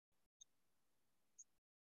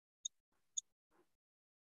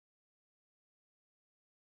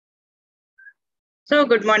So,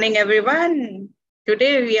 good morning, everyone.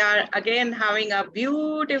 Today, we are again having a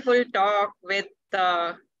beautiful talk with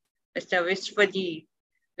Mr.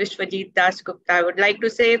 Biswajit Dasgupta. I would like to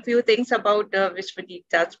say a few things about Biswajit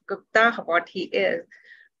Dasgupta, what he is.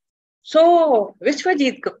 So,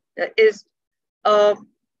 Biswajit Gupta is a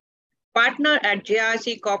partner at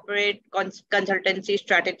JRC Corporate Consultancy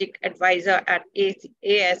Strategic Advisor at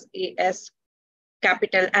ASAS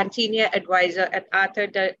Capital and Senior Advisor at Arthur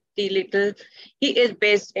D. Little. He is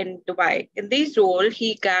based in Dubai. In this role,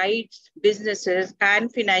 he guides businesses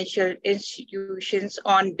and financial institutions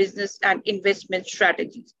on business and investment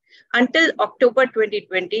strategies. Until October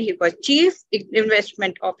 2020, he was Chief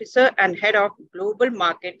Investment Officer and Head of Global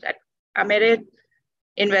Markets at Amerit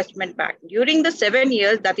Investment Bank. During the 7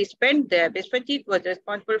 years that he spent there, Biswajit was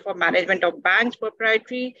responsible for management of bank's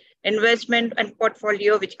proprietary investment and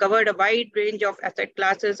portfolio, which covered a wide range of asset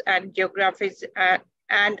classes and geographies,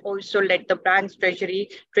 and also led the bank's treasury,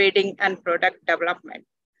 trading, and product development.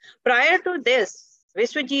 Prior to this,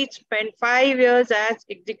 Biswajit spent 5 years as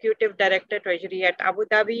Executive Director Treasury at Abu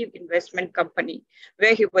Dhabi Investment Company,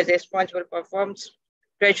 where he was responsible for firm's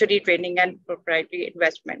treasury, trading, and proprietary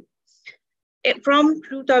investment. From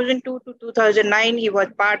 2002 to 2009, he was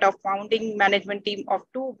part of founding management team of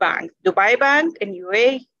two banks, Dubai Bank in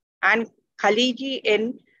UAE and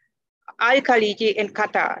Al Khaliji in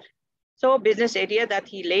Qatar. So business area that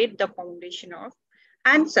he laid the foundation of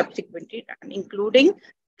and subsequently ran, including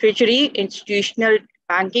treasury, institutional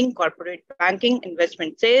banking, corporate banking,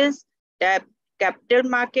 investment sales, debt, capital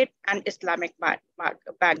market, and Islamic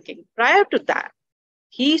banking. Prior to that,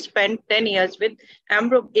 he spent 10 years with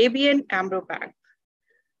ABN AMRO Bank.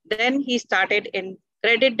 Then he started in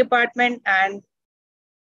credit department and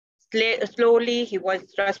slowly he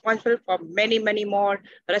was responsible for many more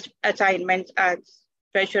assignments as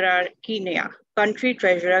treasurer Kenya, country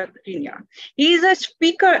treasurer Kenya. He is a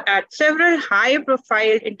speaker at several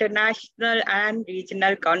high-profile international and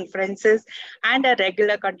regional conferences and a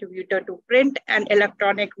regular contributor to print and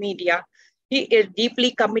electronic media. He is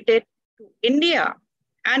deeply committed to India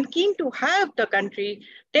and keen to help the country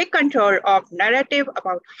take control of narrative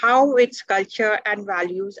about how its culture and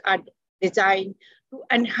values are designed to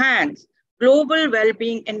enhance global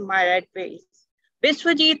well-being in myriad ways.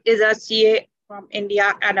 Biswajit is a CA from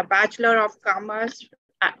India and a Bachelor of Commerce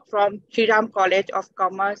from Shriram College of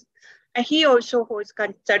Commerce. And he also holds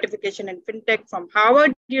certification in FinTech from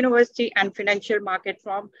Harvard University and Financial Market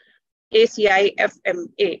from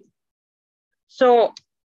ACIFMA. So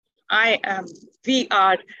we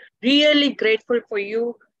are really grateful for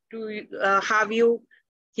you to have you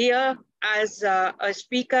here as a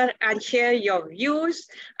speaker and share your views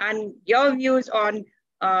on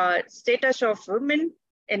status of women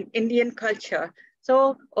in Indian culture.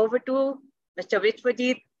 So over to Mr.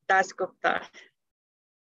 Biswajit Dasgupta.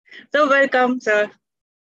 So welcome, sir.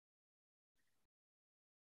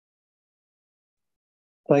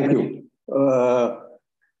 Thank you.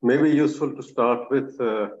 Maybe useful to start with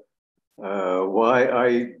why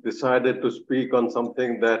I decided to speak on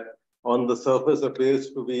something that on the surface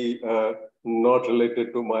appears to be not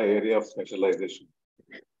related to my area of specialization.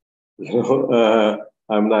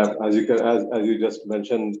 As you just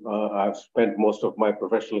mentioned, I've spent most of my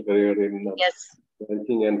professional career in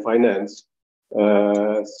banking and finance.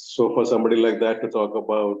 So for somebody like that to talk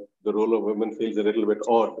about the role of women feels a little bit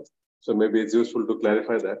odd. So maybe it's useful to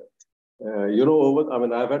clarify that.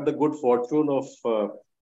 I've had the good fortune of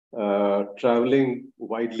traveling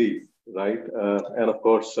widely, right? And of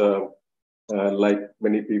course, like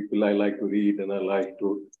many people, I like to read and I like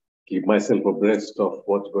to keep myself abreast of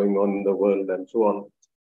what's going on in the world and so on.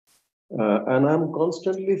 And I'm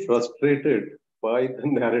constantly frustrated by the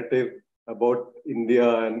narrative about India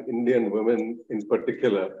and Indian women in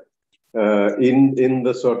particular in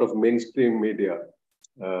the sort of mainstream media.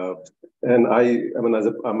 And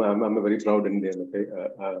I'm a very proud Indian, okay?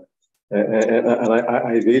 And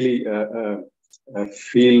I really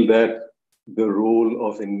feel that the role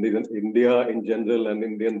of India in general and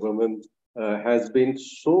Indian women has been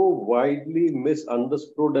so widely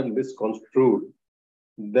misunderstood and misconstrued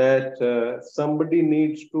that somebody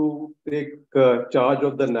needs to take charge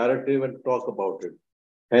of the narrative and talk about it.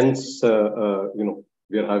 Hence,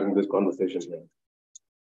 we are having this conversation here.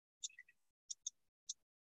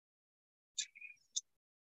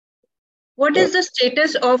 What is the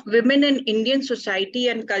status of women in Indian society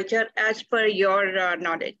and culture as per your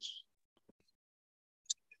knowledge?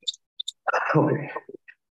 Okay.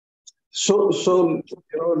 So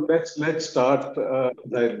let's start.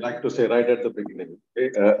 I'd like to say right at the beginning.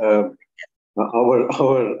 Okay? Our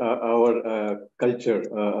culture,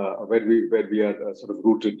 where we are sort of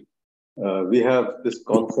rooted, we have this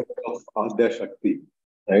concept of Adya Shakti,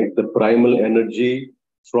 right? The primal energy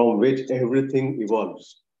from which everything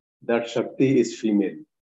evolves. That Shakti is female,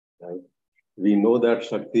 right? We know that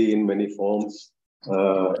Shakti in many forms,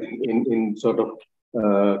 in sort of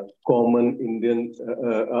common Indian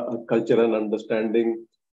culture and understanding,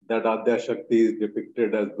 that Adya Shakti is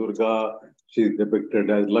depicted as Durga, she is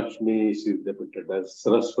depicted as Lakshmi, she is depicted as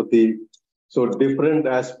Saraswati. So different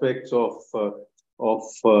aspects of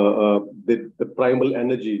the primal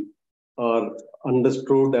energy are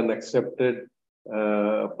understood and accepted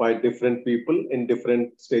by different people in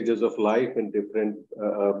different stages of life, in different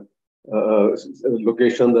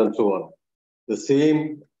locations, and so on. The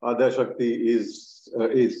same Adya Shakti is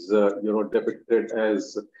depicted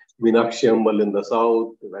as Meenakshi Ammal in the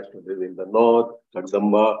south, Vaishno Devi in the north,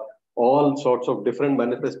 Jagdamba, all sorts of different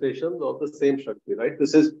manifestations of the same Shakti, right?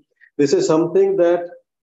 This is something that,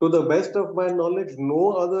 to the best of my knowledge,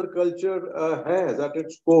 no other culture has at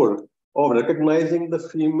its core of recognizing the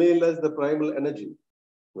female as the primal energy,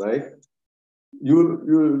 right? You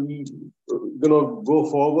go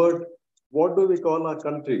forward. What do we call our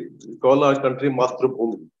country? We call our country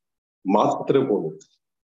Matrabhumi. Matrabhumi.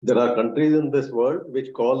 There are countries in this world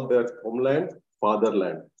which call their homeland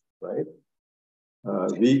fatherland, right?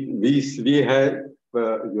 We had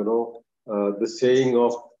the saying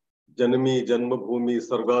of Janami Janmabhumi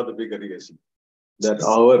Sargad Bigariyasi, that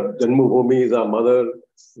our Janmabhumi is our mother.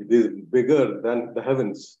 It is bigger than the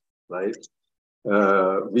heavens, right?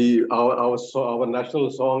 Our national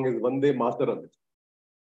song is Vande Mataram,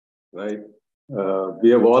 right? We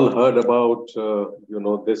have all heard about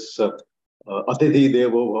this Atithi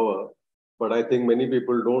Devo Bhava, but I think many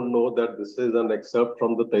people don't know that this is an excerpt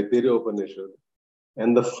from the Taittiriya Upanishad,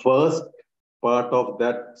 and the first part of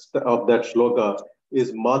that shloka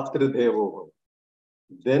is Matri Devo Bhava,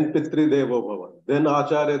 then Pitri Devo Bhava, then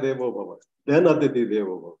Acharya Devo Bhava, then Atithi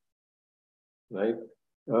Devo Bhava, right?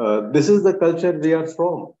 This is the culture we are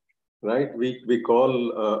from, right? We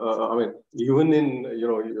call I mean, even in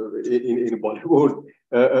Bollywood,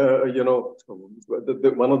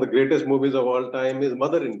 one of the greatest movies of all time is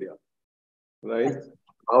Mother India, right?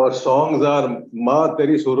 Our songs are Ma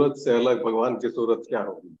Teri Surat Se Alag Bhagwan Ki Surat Kya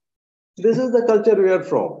Hogi. This is the culture we are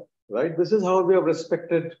from, right? This is how we have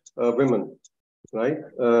respected women, right?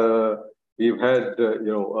 We've had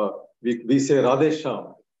we say Radhe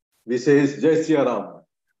Shyam, we say Jai Siya Ram,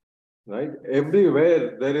 right?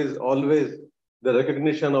 Everywhere there is always the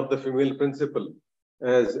recognition of the female principle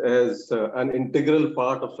as an integral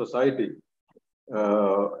part of society,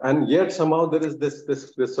 and yet somehow there is this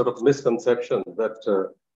sort of misconception that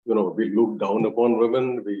we look down upon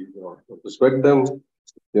women, we respect them,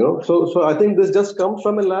 So I think this just comes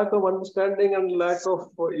from a lack of understanding and lack of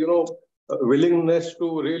willingness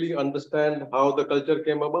to really understand how the culture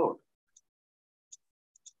came about.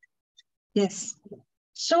 Yes.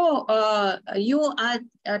 So you are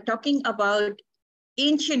talking about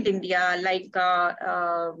ancient India, like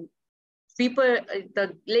people,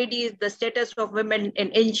 the ladies, the status of women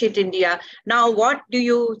in ancient India. Now, what do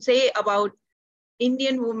you say about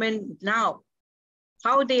Indian women now?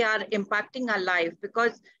 How they are impacting our life?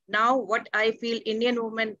 Because now what I feel, Indian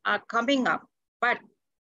women are coming up, but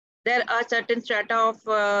there are certain strata of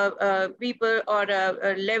people or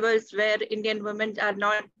levels where Indian women are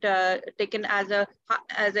not taken as a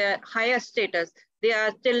higher status. They are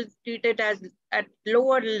still treated as at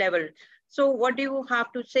lower level. So what do you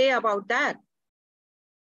have to say about that?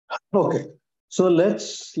 Okay, so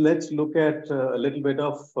let's look at a little bit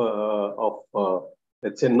of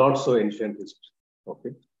let's say not so ancient history.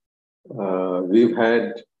 Okay, we've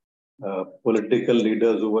had political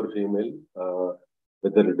leaders who were female,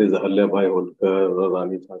 whether it is Ahilyabai Holkar or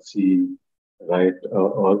Rani Jhansi, right,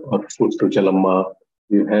 or Puttu Chalamma.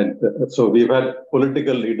 We've had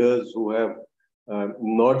political leaders who have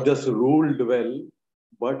not just ruled well,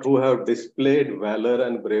 but who have displayed valor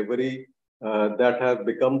and bravery that have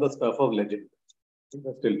become the stuff of legend.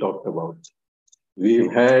 That's still talked about.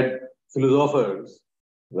 We've had philosophers,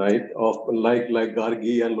 right, of like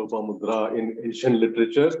Gargi and Lopamudra in ancient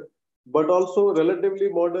literature, but also relatively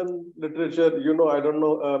modern literature. I don't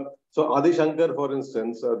know. So Adi Shankar, for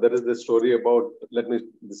instance, there is this story about.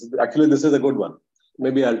 This is a good one.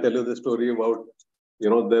 Maybe I'll tell you the story about.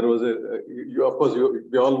 There was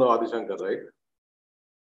we all know Adi Shankar, right?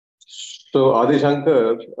 So Adi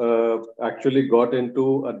Shankar actually got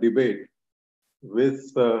into a debate with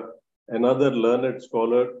another learned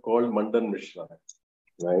scholar called Mandan Mishra,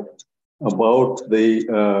 right? About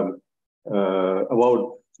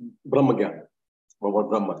about Brahmagyan, about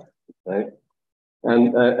Brahman, right?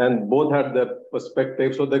 And both had their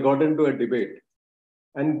perspective, so they got into a debate.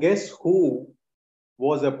 And guess who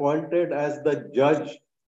was appointed as the judge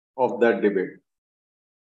of that debate?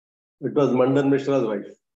 It was Mandan Mishra's wife.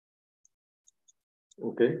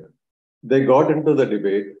 Okay. They got into the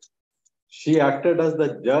debate. She acted as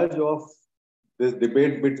the judge of this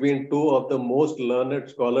debate between two of the most learned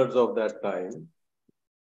scholars of that time.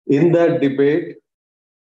 In that debate,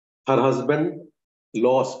 her husband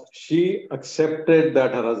lost. She accepted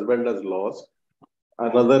that her husband has lost.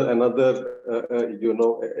 Another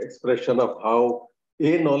expression of how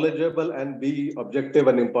A, knowledgeable, and B, objective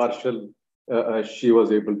and impartial she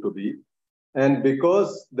was able to be. And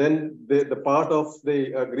because then the part of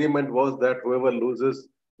the agreement was that whoever loses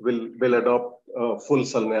will adopt full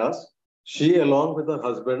sannyas, she, along with her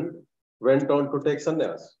husband, went on to take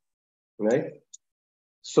sannyas, right?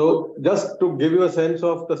 So just to give you a sense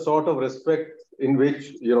of the sort of respect in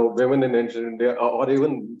which women in ancient India or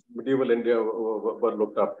even medieval India were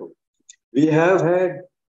looked up to. We have had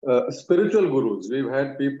spiritual gurus. We've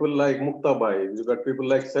had people like Muktabai. We've got people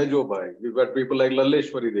like Sejobai. We've got people like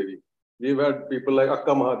Laleshwari Devi. We've had people like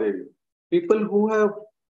Akka Mahadevi. People who have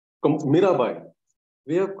Mirabai.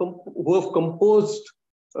 Who have composed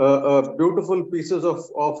beautiful pieces of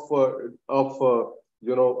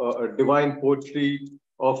divine poetry,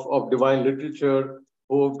 of divine literature,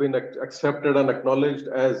 who have been accepted and acknowledged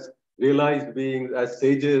as realized beings, as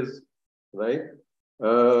sages, right?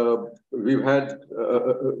 We've had,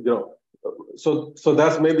 so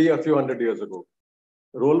that's maybe a few hundred years ago.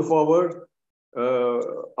 Roll forward,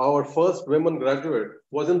 our first women graduate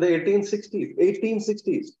was in the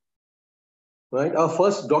 1860s, right? Our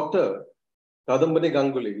first doctor, Kadambani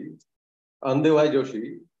Ganguly, Andevai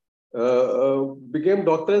Joshi, became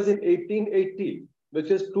doctors in 1880, which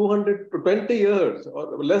is 220 years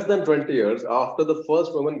or less than 20 years after the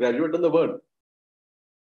first woman graduate in the world.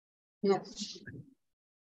 Yes.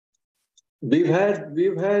 We've had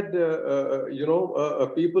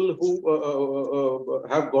people who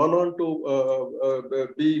have gone on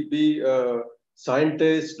to be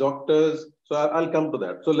scientists, doctors. So I'll come to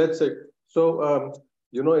that. So let's say,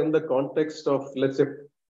 in the context of, let's say,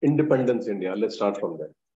 independence India, let's start from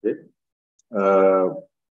there. Okay?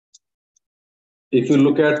 If you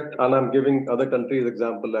look at, and I'm giving other countries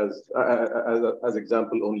example as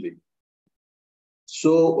example only.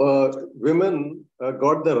 So women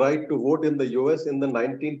got the right to vote in the US in the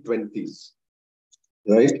 1920s,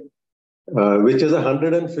 right? Which is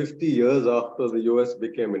 150 years after the US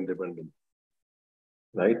became independent,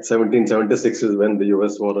 right? 1776 is when the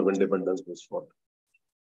US War of Independence was fought.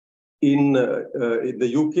 In the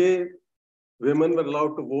UK, women were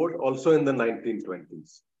allowed to vote also in the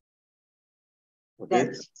 1920s. Okay.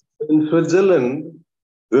 Yes. In Switzerland,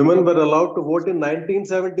 women were allowed to vote in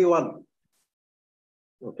 1971.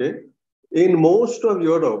 Okay. In most of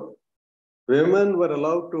Europe, women were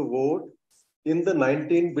allowed to vote in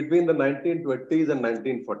between the 1920s and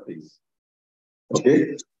 1940s.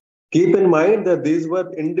 Okay. Keep in mind that these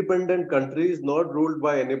were independent countries, not ruled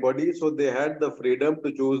by anybody, so they had the freedom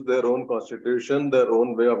to choose their own constitution, their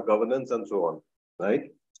own way of governance, and so on.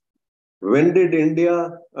 Right? When did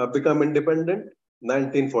India become independent?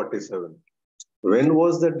 1947. When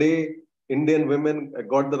was the day Indian women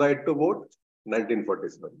got the right to vote?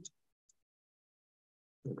 1947.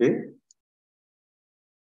 Okay.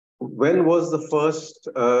 When was the first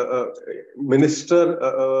minister,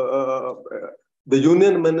 the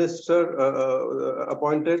union minister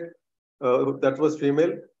appointed that was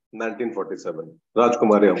female? 1947.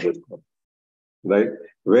 Rajkumari Ambedkar. Right.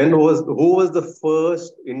 Who was the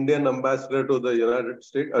first Indian ambassador to the United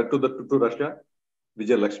States, to Russia?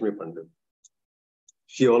 Vijay Lakshmi Pandit.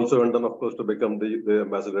 She also went on, of course, to become the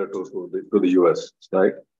ambassador to the US,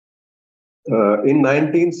 right? In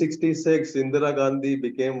 1966, Indira Gandhi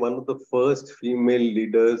became one of the first female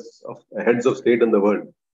leaders heads of state in the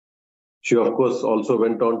world. She, of course, also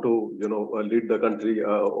went on to lead the country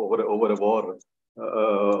over a war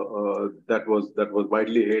that was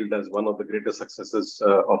widely hailed as one of the greatest successes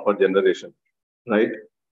of her generation, right?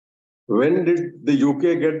 When did the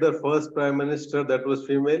UK get their first prime minister that was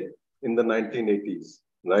female? In the 1980s,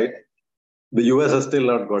 right? The US has still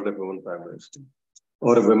not got a woman prime minister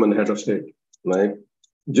or a woman head of state, right?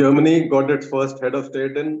 Germany got its first head of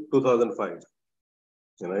state in 2005,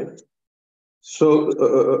 right? So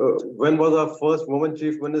when was our first woman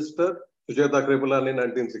chief minister? Sucheta Kripalani in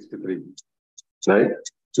 1963, right?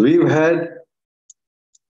 We've had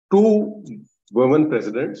 2 women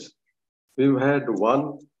presidents. We've had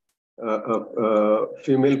 1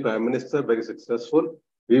 female prime minister, very successful.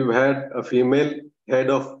 We've had a female head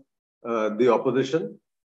of the opposition.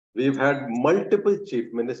 We've had multiple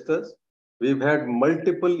chief ministers. We've had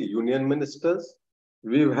multiple union ministers.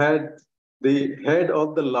 We've had the head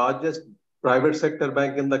of the largest private sector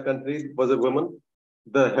bank in the country was a woman.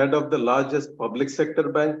 The head of the largest public sector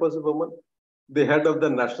bank was a woman. The head of the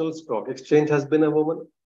National Stock Exchange has been a woman.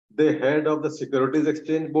 The head of the Securities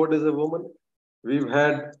Exchange Board is a woman. We've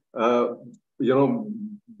had,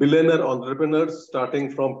 billionaire entrepreneurs starting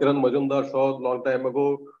from Kiran Majumdar-Shaw long time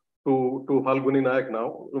ago to Halguni Nayak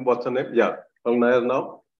now. What's her name? Yeah, Halguni Nayak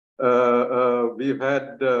now. We've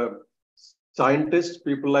had scientists,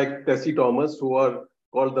 people like Tessie Thomas, who are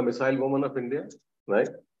called the Missile Woman of India, right?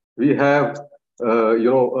 We have,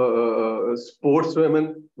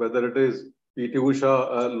 sportswomen, whether it is P.T.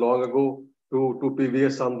 Usha long ago to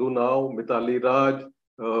PVS Sandhu now, Mitali Raj,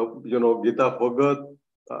 Geeta Phogat.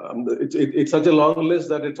 It's such a long list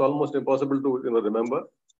that it's almost impossible to remember,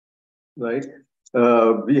 right?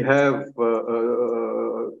 We have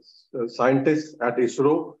scientists at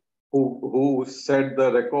ISRO who set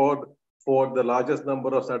the record for the largest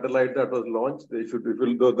number of satellites that was launched. They should be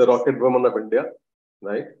the Rocket Woman of India,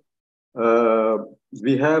 right?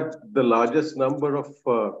 We have the largest number of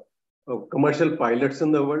commercial pilots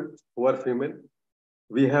in the world who are female.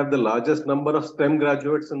 We have the largest number of STEM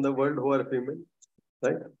graduates in the world who are female,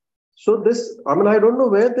 right? So this, I mean, I don't know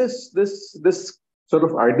where this sort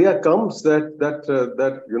of idea comes that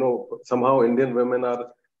somehow Indian women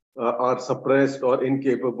are suppressed or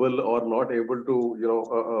incapable or not able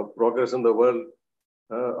to progress in the world.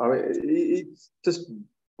 I mean, it just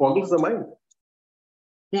boggles the mind.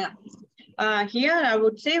 Yeah. Here I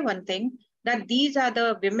would say one thing, that these are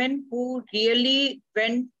the women who really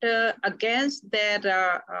went against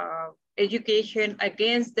their education,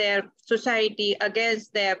 against their society,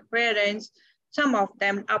 against their parents, some of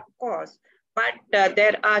them, of course. But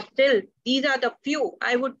there are still, these are the few,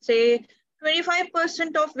 I would say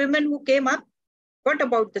 25% of women who came up. What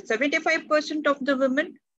about the 75% of the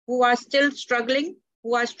women who are still struggling,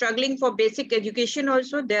 for basic education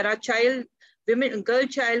also? There are girl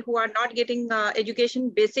child who are not getting education,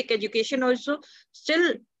 basic education also.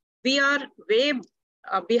 Still, we are way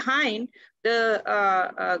behind the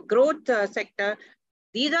growth sector.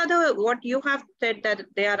 These are what you have said, that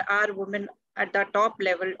there are women at the top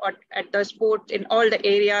level or at the sport in all the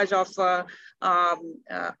areas of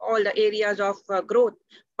growth.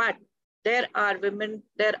 But there are women,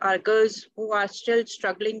 there are girls who are still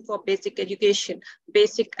struggling for basic education,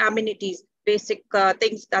 basic amenities, basic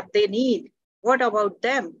things that they need. What about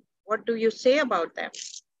them? What do you say about them?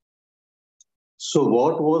 So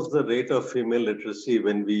what was the rate of female literacy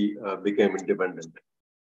when we became independent?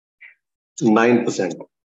 9%.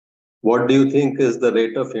 What do you think is the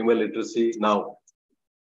rate of female literacy now?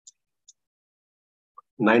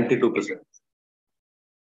 92%.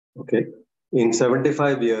 Okay. In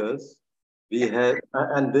 75 years, we have,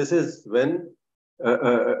 and this is when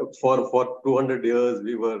for 200 years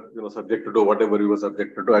we were subjected to whatever we were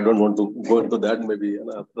subjected to. I don't want to go into that, maybe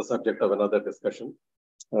the subject of another discussion.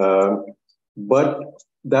 But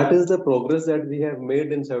that is the progress that we have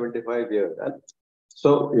made in 75 years. And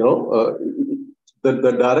so,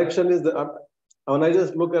 the direction is when I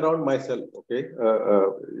just look around myself, okay,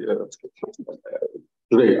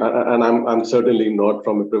 today, and I'm certainly not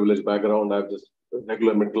from a privileged background. I'm just a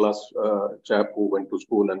regular middle class chap who went to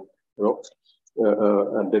school and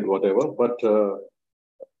and did whatever. But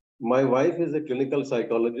my wife is a clinical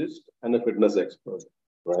psychologist and a fitness expert,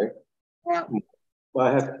 right? Yeah.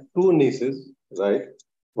 I have two nieces, right?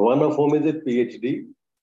 One of whom is a PhD,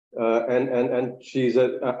 and she's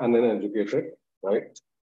an educator, right?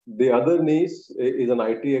 The other niece is an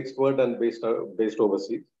IT expert and based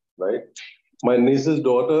overseas, right? My niece's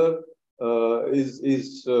daughter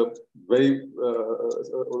is very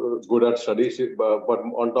good at study, but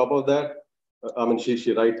on top of that, I mean,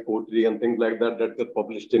 she writes poetry and things like that get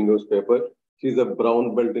published in newspaper. She's a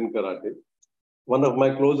brown belt in karate. One of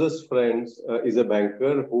my closest friends is a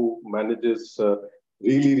banker who manages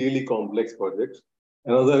really, really complex projects.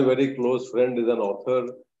 Another very close friend is an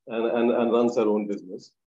author and runs her own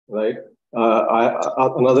business, right?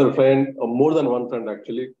 Another friend, more than one friend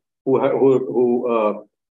actually, who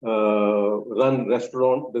run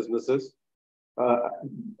restaurant businesses.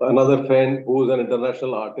 Another friend who's an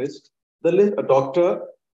international artist. The list, a doctor.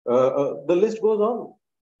 The list goes on,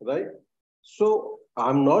 right? So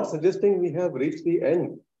I'm not suggesting we have reached the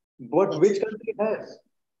end, but which country has?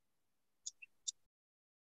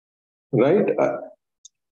 Right?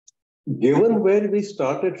 Given where we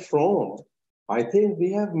started from, I think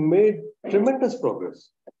we have made tremendous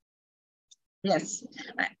progress. Yes,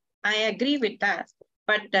 I agree with that.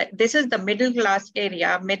 But this is the middle class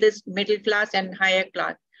area, middle class and higher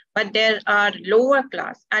class. but there are lower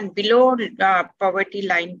class and below poverty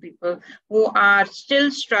line people who are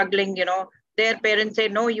still struggling. Their parents say,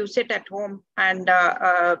 no, you sit at home and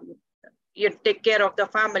you take care of the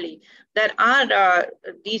family. There are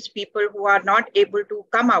these people who are not able to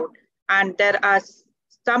come out, and there are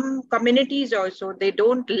some communities also, they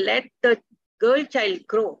don't let the girl child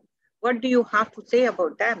grow. What do you have to say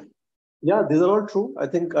about them? Yeah, these are all true. I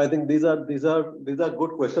think these are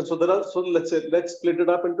good questions. So let's split it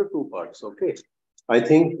up into two parts. Okay. I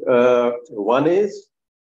think one is,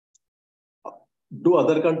 do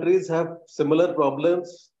other countries have similar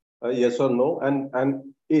problems? Yes or no?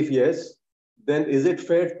 And if yes, then is it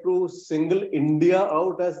fair to single India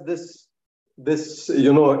out as this this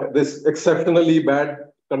exceptionally bad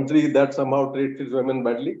country that somehow treats its women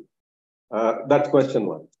badly? That's question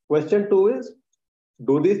one. Question two is,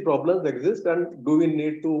 do these problems exist, and do we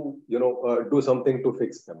need to do something to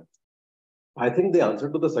fix them? I think the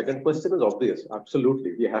answer to the second question is obvious.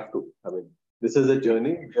 Absolutely, we have to. I mean, this is a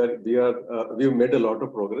journey. We've made a lot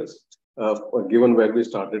of progress given where we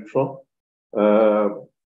started from.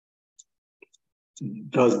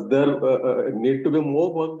 Does there need to be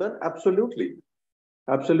more work done? Absolutely,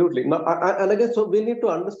 absolutely. Now, and again, so we need to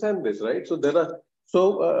understand this, right? So there are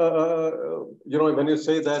when you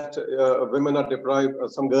say that women are deprived,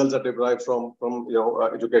 some girls are deprived from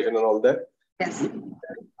education and all that. Yes.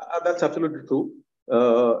 That's absolutely true.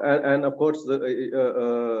 And of course, there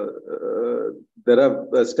have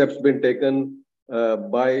steps been taken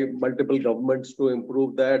by multiple governments to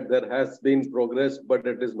improve that. There has been progress, but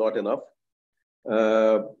it is not enough.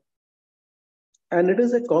 And it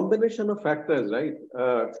is a combination of factors, right?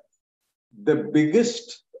 The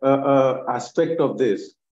biggest aspect of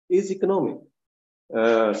this is economic.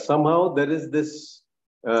 Somehow there is this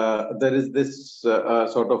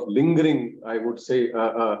sort of lingering, I would say,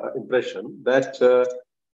 impression that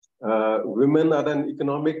women are an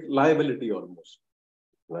economic liability almost,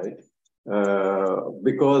 right?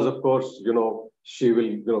 Because of course, she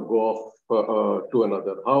will go off to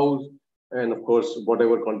another house, and of course,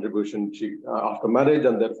 whatever contribution she after marriage,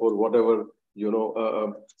 and therefore whatever you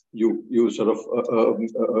sort of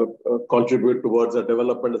contribute towards a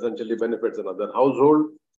development essentially benefits another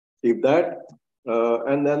household. If that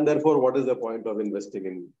and then therefore, what is the point of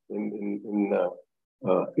investing in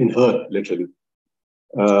her, literally?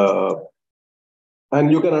 And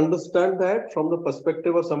you can understand that from the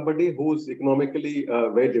perspective of somebody who's economically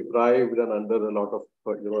very deprived and under a lot of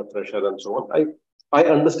pressure and so on. I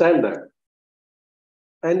understand that.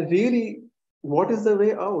 And really, what is the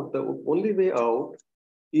way out? The only way out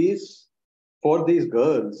is for these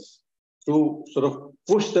girls to sort of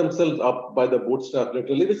push themselves up by the bootstrap,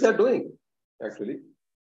 literally, which they're doing, actually.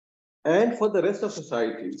 And for the rest of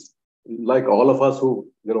society, like all of us who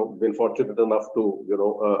been fortunate enough to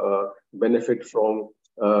benefit from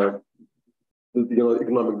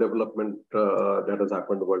economic development that has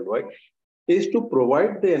happened worldwide, is to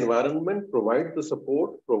provide the environment, provide the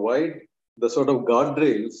support, provide the sort of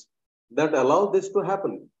guardrails that allow this to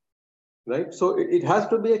happen, right? So it has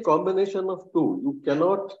to be a combination of two. You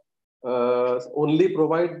cannot only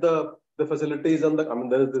provide the facilities and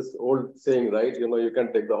there is this old saying, right? You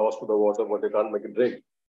can take the horse to the water, but you can't make it drink.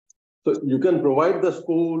 So you can provide the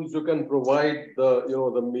schools, you can provide the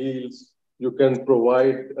the meals, you can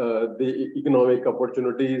provide the economic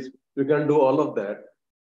opportunities, you can do all of that.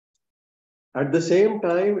 At the same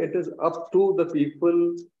time, it is up to the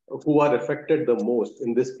people who are affected the most,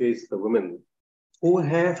 in this case, the women, who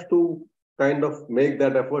have to kind of make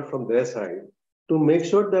that effort from their side to make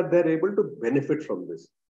sure that they're able to benefit from this.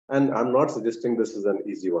 And I'm not suggesting this is an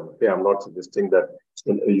easy one. Okay, I'm not suggesting that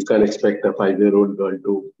you can expect a 5-year-old girl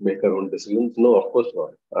to make her own decisions. No, of course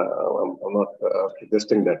not. I'm not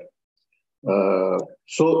suggesting that.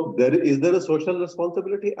 So is there a social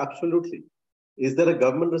responsibility? Absolutely. Is there a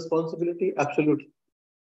government responsibility? Absolutely.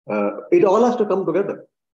 It all has to come together.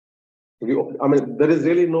 I mean, there is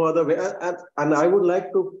really no other way. And I would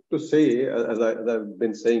like to say, as I've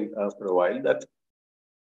been saying for a while, that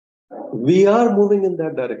we are moving in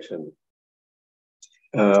that direction.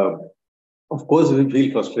 Of course, we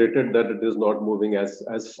feel frustrated that it is not moving as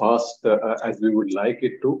fast as we would like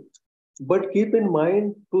it to. But keep in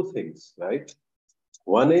mind two things, right?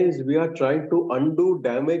 One is we are trying to undo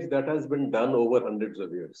damage that has been done over hundreds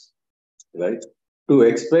of years, right? To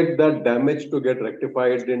expect that damage to get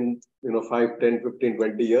rectified in 5, 10, 15,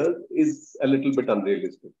 20 years is a little bit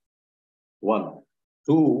unrealistic. One.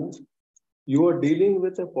 Two, you are dealing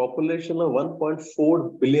with a population of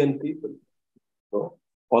 1.4 billion people. So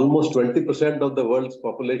almost 20% of the world's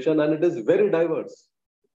population, and it is very diverse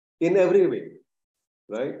in every way,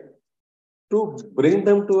 right? to bring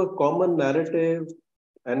them to a common narrative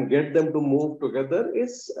and get them to move together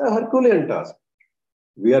is a Herculean task.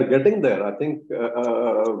 We are getting there. I think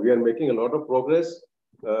we are making a lot of progress.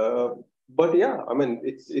 But yeah, I mean,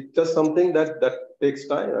 it's just something that takes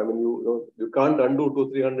time. I mean, you can't undo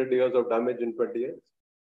 200-300 years of damage in 20 years.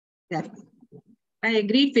 Yeah, I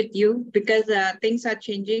agreed with you because things are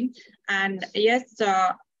changing. And yes,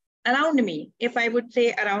 around me, if I would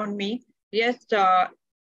say around me, yes,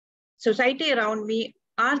 society around me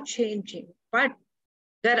are changing, but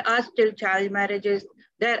there are still child marriages.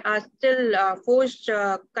 There are still forced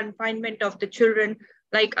confinement of the children.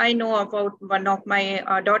 Like I know about one of my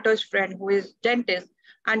daughter's friend who is dentist,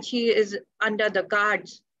 and she is under the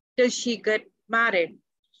guards till she get married.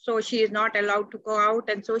 So she is not allowed to go out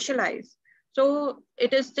and socialize. So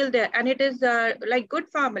it is still there, and it is like good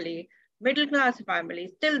family, middle class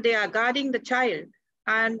family. Still they are guarding the child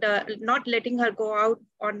and not letting her go out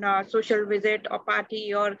on a social visit or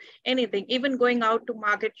party or anything. Even going out to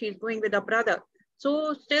market, she's going with her brother.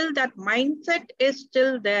 So still that mindset is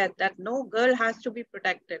still there that no girl has to be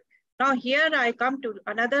protected. Now here I come to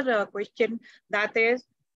another question, that is,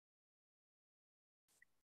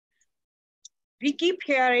 we keep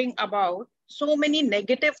hearing about so many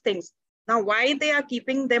negative things. Now why they are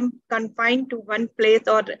keeping them confined to one place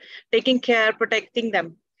or taking care, protecting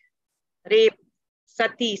them? Rape,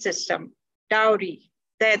 sati system, dowry,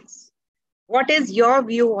 deaths. What is your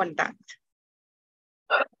view on that?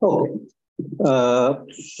 Okay.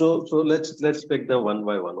 So let's take them one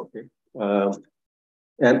by one. Okay.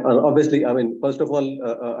 And obviously, I mean, first of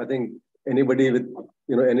all, I think anybody with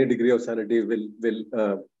any degree of sanity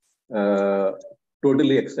will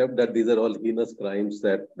totally accept that these are all heinous crimes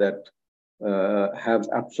that have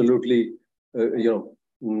absolutely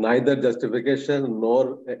neither justification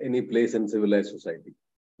nor any place in civilized society,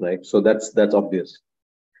 right? So that's obvious.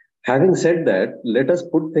 Having said that, let us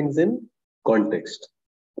put things in context.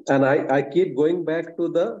 And I keep going back to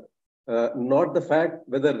the not the fact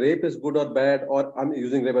whether rape is good or bad, or I'm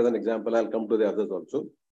using rape as an example, I'll come to the others also,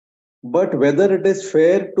 but whether it is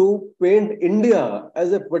fair to paint India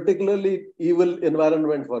as a particularly evil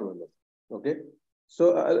environment for women. Okay.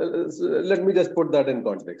 So let me just put that in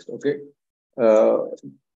context. Okay.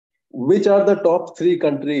 Which are the top 3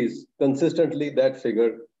 countries consistently that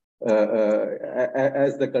figure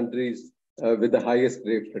as the countries with the highest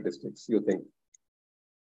rape statistics, you think?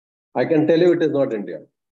 I can tell you it is not India.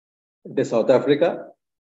 It is South Africa,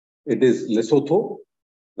 it is Lesotho,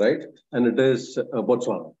 right? And it is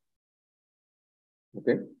Botswana.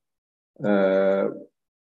 Okay.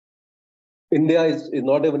 India is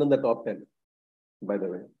not even in the top 10, by the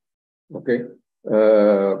way. Okay.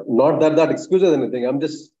 Not that excuses anything. I'm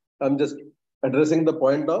just addressing the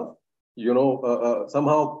point of,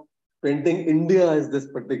 somehow painting India as this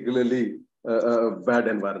particularly bad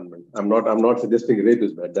environment. I'm not suggesting rape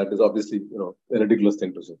is bad. That is obviously, a ridiculous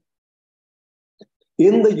thing to say.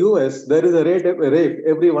 In the US, there is a rape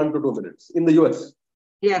every 1 to 2 minutes. In the US.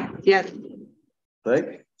 Yeah, yes.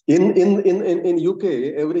 Right? In UK,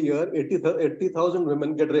 every year, 80,000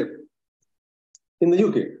 women get raped. In the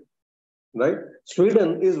UK. Right?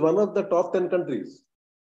 Sweden is one of the top 10 countries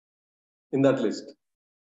in that list.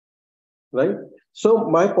 Right? So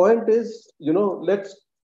my point is, let's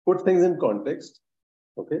put things in context.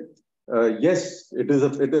 Okay. Yes, it is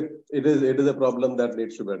a problem that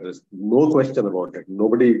needs to be addressed. No question about it.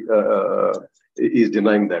 Nobody is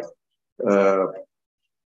denying that.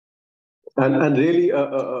 And really,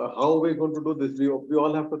 how are we going to do this? We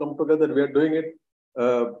all have to come together. We are doing it.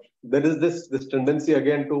 There is this tendency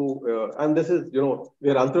again to, and this is, we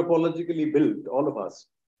are anthropologically built, all of us,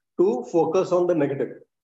 to focus on the negative,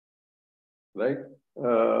 right?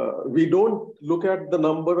 We don't look at the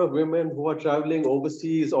number of women who are traveling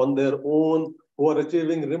overseas on their own, who are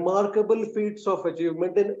achieving remarkable feats of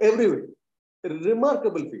achievement in every way.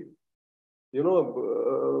 Remarkable feat.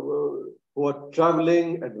 Who are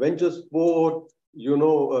traveling, adventure sport,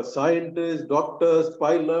 scientists, doctors,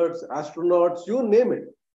 pilots, astronauts, you name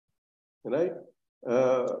it, right?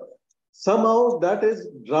 Somehow that is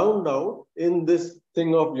drowned out in this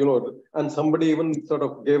thing of, and somebody even sort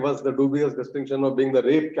of gave us the dubious distinction of being the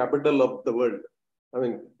rape capital of the world. I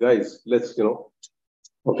mean, guys, let's,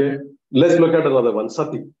 okay, let's look at another one,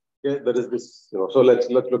 sati. Okay, there is this, so let's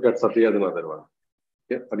look at sati as another one.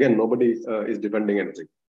 Okay, again, nobody is defending anything,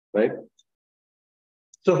 right?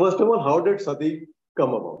 So first of all, how did sati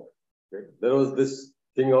come about? Okay. There was this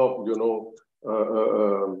thing of,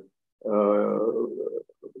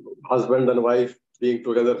 husband and wife being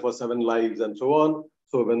together for 7 lives and so on.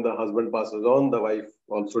 So when the husband passes on, the wife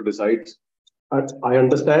also decides I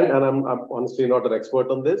understand, and I'm honestly not an expert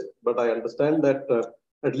on this, but I understand that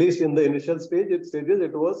at least in the initial stages,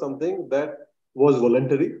 it was something that was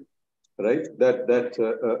voluntary, right? That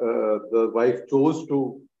the wife chose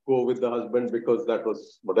to go with the husband because that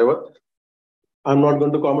was whatever. I'm not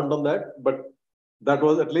going to comment on that, but that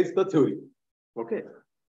was at least the theory. Okay.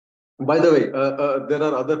 By the way, there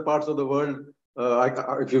are other parts of the world.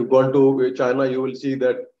 If you've gone to China, you will see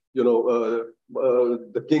that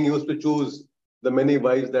the king used to choose the many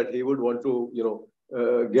wives that he would want to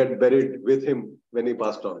get buried with him when he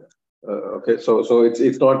passed on. Okay, so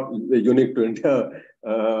it's not unique to India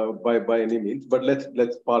by any means, but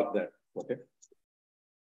let's park that. Okay.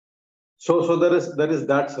 So there is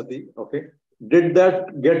that sati. Okay. Did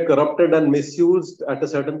that get corrupted and misused at a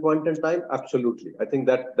certain point in time? Absolutely. I think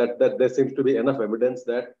that there seems to be enough evidence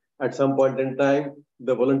that at some point in time,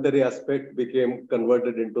 the voluntary aspect became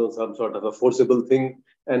converted into some sort of a forcible thing,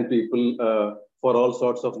 and people, for all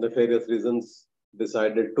sorts of nefarious reasons,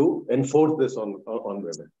 decided to enforce this on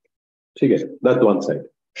women. Okay, that's one side.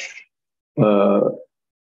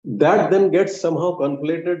 That then gets somehow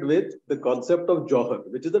conflated with the concept of Johar,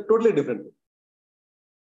 which is a totally different thing,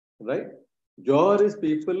 right? Johar is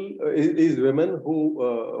people, is women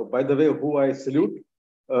who, by the way, who I salute,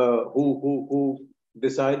 who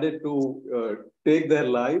decided to take their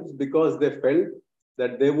lives because they felt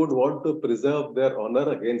that they would want to preserve their honor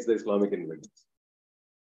against the Islamic invaders.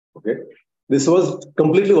 Okay, this was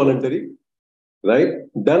completely voluntary, right?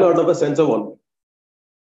 Done out of a sense of honor.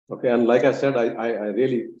 Okay, and like I said, I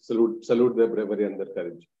really salute their bravery and their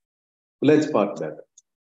courage. Let's park that.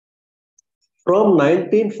 From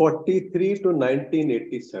 1943 to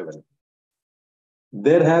 1987,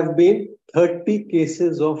 there have been 30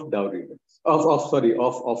 cases of dowry of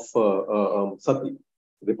sati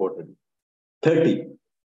reported. 30.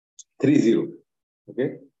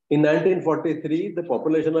 Okay. In 1943, the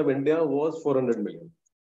population of India was 400 million.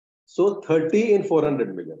 So 30 in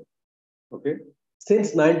 400 million. Okay.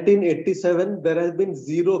 Since 1987, there has been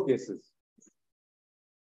 0 cases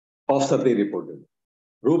of sati reported.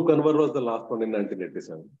 Roop Kanwar was the last one in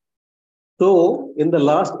 1987. So, in the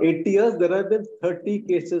last 8 years, there have been 30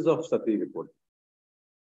 cases of sati reported.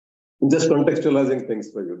 Just contextualizing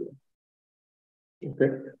things for you.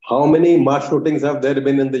 Okay. How many mass shootings have there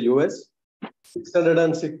been in the US?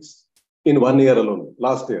 606 in 1 year alone,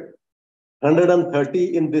 last year.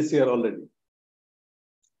 130 in this year already.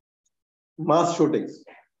 Mass shootings.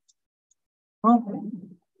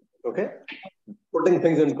 Okay. Putting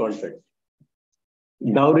things in context.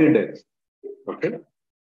 Dowry deaths. Okay.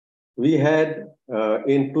 We had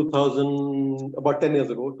in 2000, about 10 years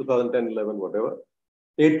ago, 2010, 11, whatever,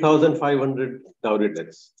 8,500 dowry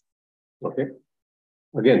deaths. Okay.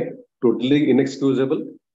 Again, totally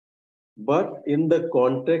inexcusable. But in the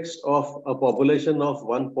context of a population of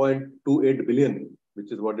 1.28 billion,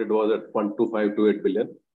 which is what it was at 1.2528 billion,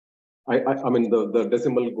 I mean, the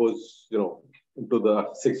decimal goes, into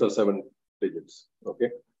the 6 or 7 digits. Okay.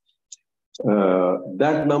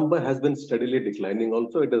 That number has been steadily declining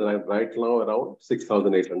also. It is right now around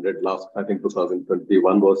 6,800. Last, I think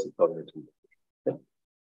 2021 was 6,800. Okay.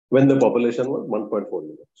 When the population was 1.4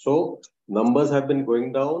 million. So numbers have been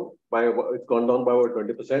going down by, it's gone down by about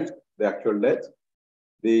 20%, the actual deaths.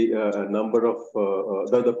 The number of,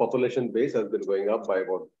 the population base has been going up by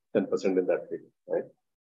about 10% in that period, right?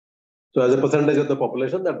 So as a percentage of the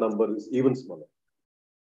population, that number is even smaller.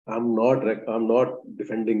 I'm not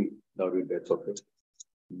defending dowry deaths, okay?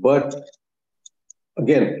 But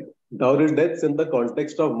again, dowry deaths in the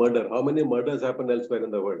context of murder. How many murders happen elsewhere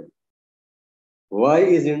in the world? Why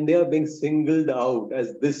is India being singled out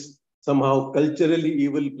as this somehow culturally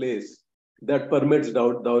evil place that permits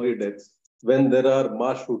dowry deaths when there are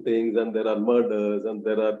mass shootings and there are murders and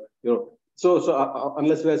there are, so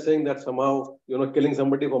unless we are saying that somehow, killing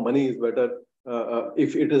somebody for money is better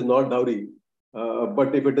if it is not dowry,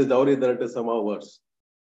 but if it is dowry, then it is somehow worse.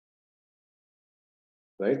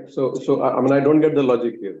 Right? So I mean, I don't get the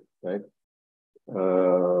logic here, right?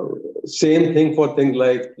 Same thing for things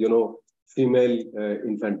like, female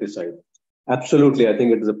infanticide. Absolutely, I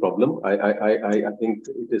think it is a problem. I think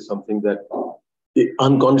it is something that is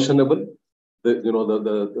unconscionable.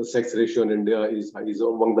 The sex ratio in India is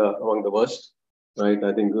among the worst, right?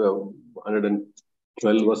 I think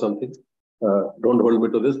 112 or something. Don't hold me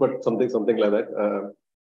to this, but something like that.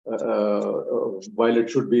 While it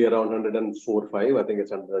should be around 104, 5, I think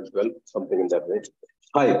it's 112, something in that range.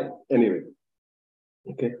 High, anyway.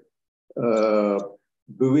 Okay.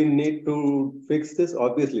 Do we need to fix this?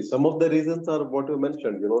 Obviously, some of the reasons are what you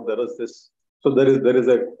mentioned. There is this. So there is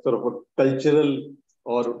a sort of a cultural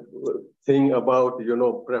or thing about,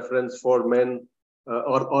 preference for men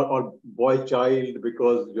or boy child,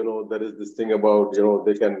 because, there is this thing about,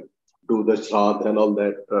 they can do the shraddh and all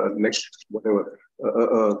that next, whatever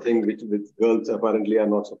thing which girls apparently are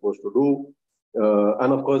not supposed to do.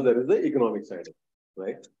 And of course, there is the economic side,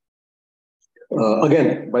 right?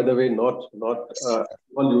 Again, by the way, not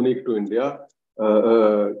all unique to India.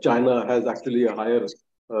 China has actually a higher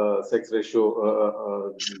sex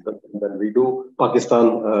ratio than we do.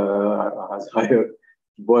 Pakistan has higher,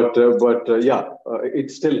 but yeah,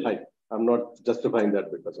 it's still high. I'm not justifying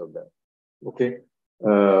that because of that. Okay.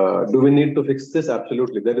 Do we need to fix this?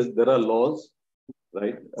 Absolutely. There are laws,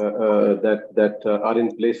 right, that are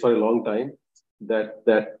in place for a long time that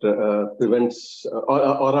prevents or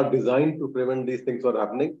are designed to prevent these things from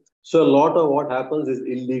happening. So a lot of what happens is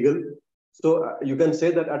illegal. So you can say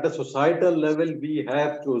that at a societal level, we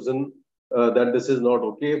have chosen that this is not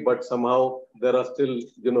okay, but somehow there are still,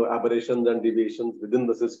 aberrations and deviations within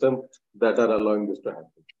the system that are allowing this to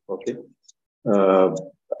happen. Okay.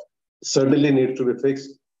 Certainly needs to be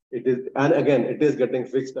fixed. It is, and again, it is getting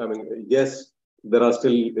fixed. I mean, yes, there are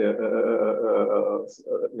still,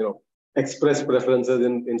 express preferences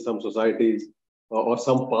in some societies or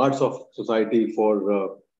some parts of society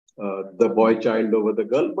for the boy child over the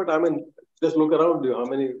girl. But I mean, just look around you. How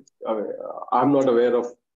many? I mean, I'm not aware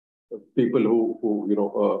of people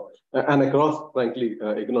who and across, frankly,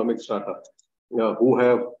 economic strata, who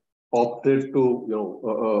have opted to,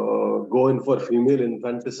 go in for female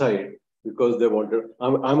infanticide because they wanted.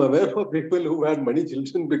 I'm aware of people who had many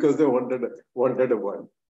children because they wanted a boy.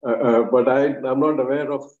 But I'm not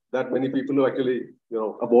aware of that many people who actually,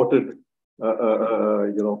 aborted, their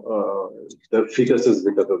fetuses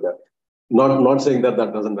because of that. Not saying that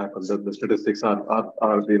doesn't happen. The statistics are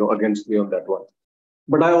against me on that one.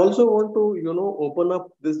 But I also want to, open up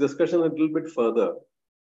this discussion a little bit further.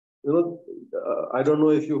 I don't know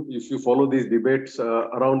if you follow these debates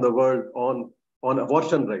around the world on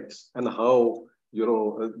abortion rights and how,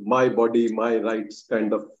 my body, my rights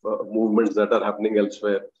kind of movements that are happening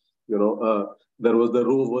elsewhere. There was the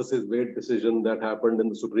Roe versus Wade decision that happened in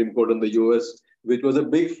the Supreme Court in the US, which was a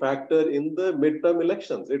big factor in the midterm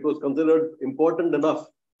elections. It was considered important enough,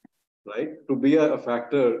 right, to be a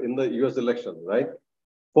factor in the US election, right,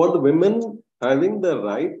 for the women having the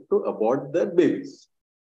right to abort their babies,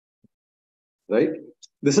 right?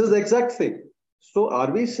 This is the exact thing. So are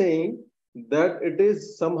we saying that it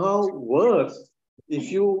is somehow worse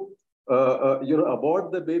if you,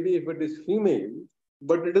 abort the baby if it is female,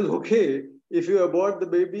 but it is okay if you abort the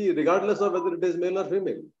baby regardless of whether it is male or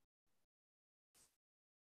female?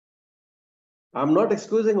 I'm not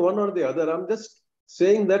excusing one or the other. I'm just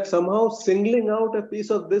saying that somehow singling out a piece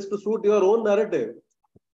of this to suit your own narrative,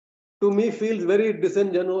 to me, feels very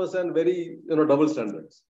disingenuous and very, double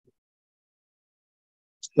standards.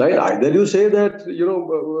 Right? Either you say that,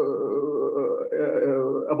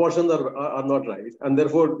 abortions are not right, and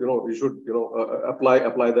therefore, you should,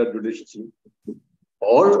 apply that judiciously.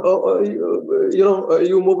 Or,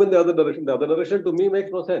 you move in the other direction. The other direction, to me, makes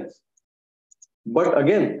no sense. But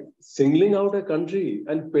again, singling out a country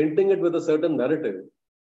and painting it with a certain narrative,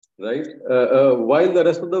 right? While the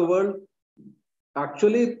rest of the world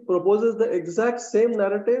actually proposes the exact same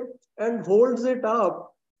narrative and holds it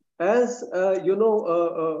up as,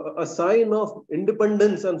 a sign of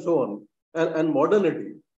independence and so on, and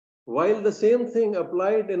modernity. While the same thing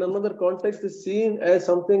applied in another context is seen as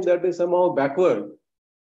something that is somehow backward.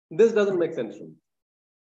 This doesn't make sense to me.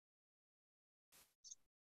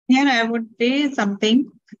 Here I would say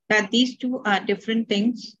something that these two are different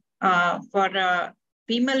things. For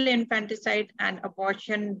female infanticide and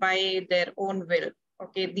abortion by their own will.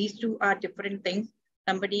 Okay, these two are different things.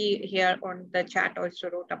 Somebody here on the chat also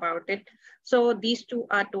wrote about it. So these two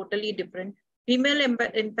are totally different. Female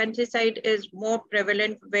infanticide is more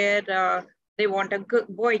prevalent where they want a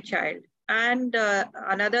boy child. And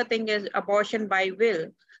another thing is abortion by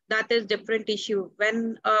will. That is different issue.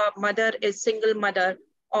 When a mother is single mother,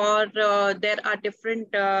 or there are different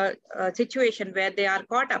situations where they are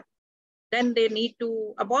caught up, then they need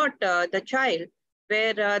to abort the child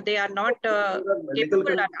where they are not medical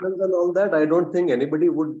conditions and all that. I don't think anybody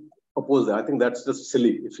would oppose that. I think that's just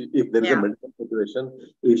silly. If there is a medical situation,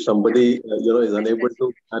 if somebody is unable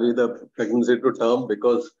to carry the pregnancy to term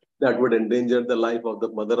because that would endanger the life of the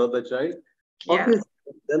mother or the child, obviously,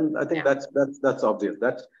 then I think that's obvious.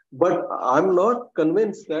 But I'm not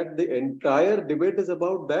convinced that the entire debate is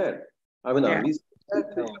about that. I mean, are we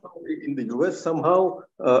in the US somehow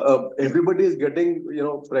everybody is getting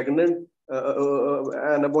pregnant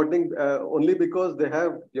and aborting only because they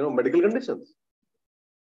have medical conditions?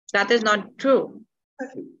 That is not true.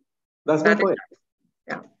 Exactly. That's my point.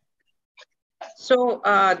 Yeah. So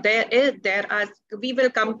we will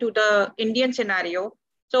come to the Indian scenario.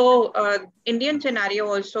 So Indian scenario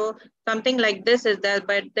also, something like this is there,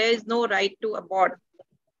 but there is no right to abort.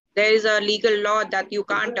 There is a legal law that you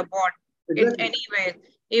can't abort in any way.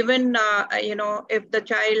 Even, if the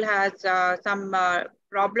child has some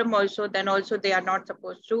problem also, then also they are not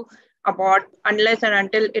supposed to abort unless and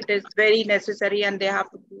until it is very necessary and they have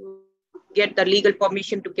to get the legal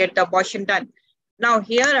permission to get the abortion done. Now,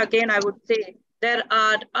 here again, I would say there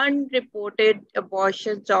are unreported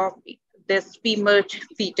abortions of this female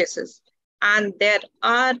fetuses. And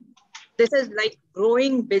this is like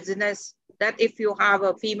growing business that if you have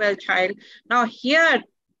a female child. Now here,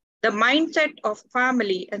 the mindset of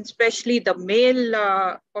family, and especially the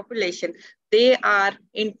male population, they are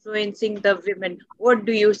influencing the women. What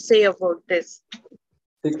do you say about this?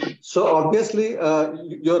 So obviously,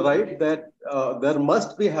 you're right that there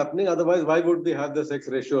must be happening. Otherwise, why would we have the sex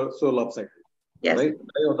ratio so lopsided? Yes. Right?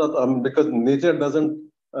 Because nature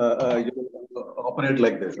doesn't operate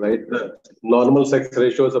like this, right? The normal sex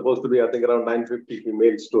ratio is supposed to be, I think, around 950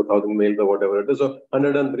 females to 1,000 males or whatever it is. So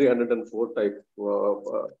 103, 104 type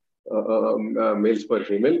males per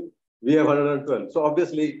female. We have 112. So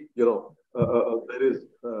obviously, there is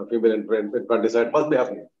female infanticide must be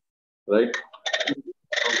happening, right?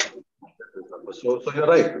 So you're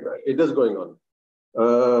right. It is going on.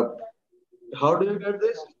 How do you get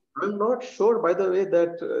this? I'm not sure, by the way,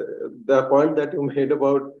 that the point that you made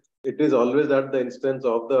about it is always at the instance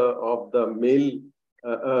of the male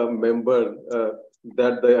member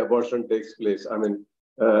that the abortion takes place. I mean,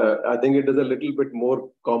 I think it is a little bit more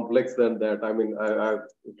complex than that. I mean,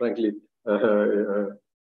 frankly,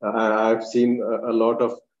 I've seen a lot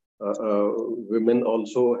of women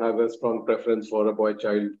also have a strong preference for a boy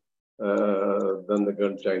child than the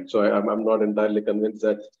girl child. So I'm not entirely convinced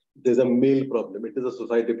that there's a male problem. It is a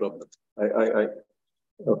society problem.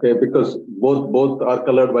 Okay, because both are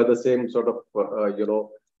colored by the same sort of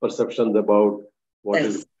perceptions about what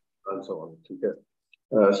is and so on. Okay.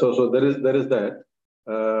 So there is that,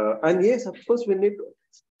 and yes, of course we need.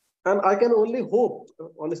 And I can only hope,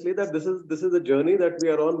 honestly, that this is a journey that we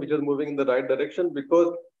are on, which is moving in the right direction.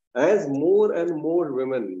 Because as more and more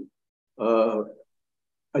women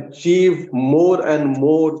achieve more and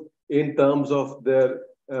more in terms of their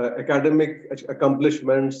academic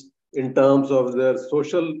accomplishments, in terms of their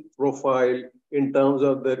social profile, in terms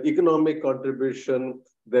of their economic contribution,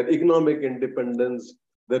 their economic independence,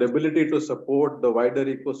 their ability to support the wider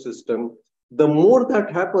ecosystem, the more that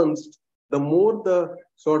happens, the more the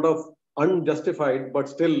sort of unjustified but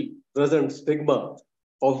still present stigma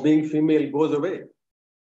of being female goes away.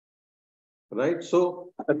 Right?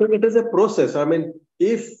 So I think it is a process. I mean,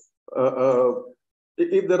 if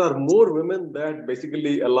there are more women that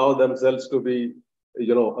basically allow themselves to be,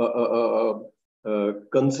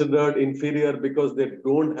 considered inferior because they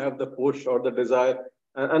don't have the push or the desire.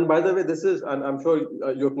 And by the way, this is, and I'm sure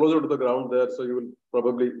you're closer to the ground there, so you will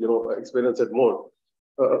probably, experience it more.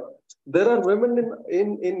 There are women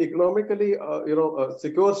in economically,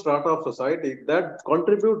 secure strata of society that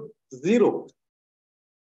contribute zero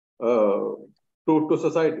to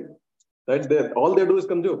society. Right? All they do is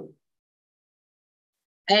consume.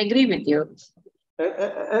 I agree with you.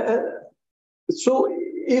 So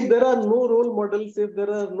if there are no role models, if there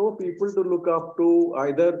are no people to look up to,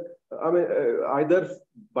 either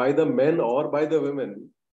by the men or by the women,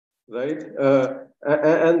 right?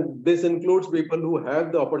 And this includes people who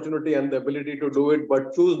have the opportunity and the ability to do it,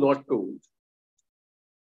 but choose not to.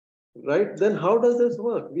 Right? Then how does this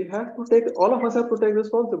work? All of us have to take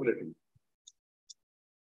responsibility.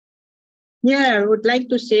 Yeah, I would like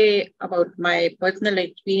to say about my personal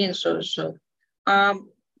experience also.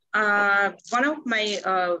 One of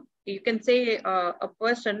my, you can say a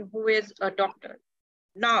person who is a doctor.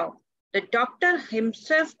 Now, the doctor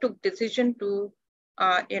himself took decision to,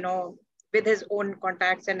 with his own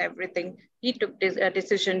contacts and everything, he took this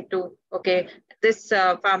decision to, okay, this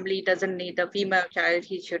family doesn't need a female child,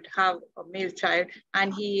 he should have a male child.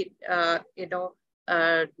 And he,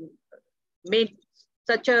 made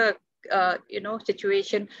such a,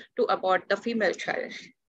 situation to abort the female child.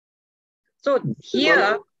 So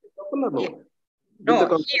here,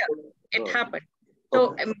 it happened.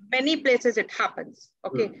 So in many places it happens.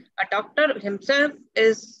 Okay, a doctor himself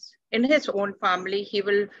is in his own family. He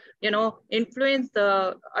will, influence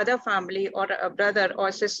the other family or a brother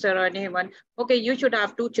or sister or anyone. Okay, you should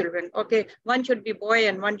have 2 children. Okay, one should be boy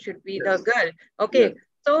and one should be the girl. Okay,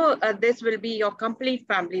 So this will be your complete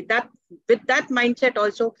family. That with that mindset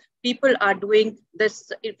also, people are doing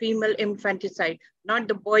this female infanticide, not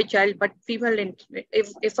the boy child, but female.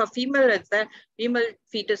 If a female is there, female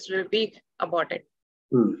fetus will be aborted.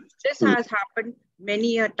 This has happened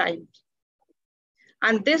many a times.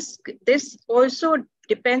 And this also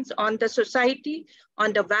depends on the society,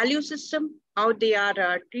 on the value system, how they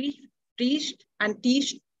are teached,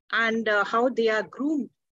 and how they are groomed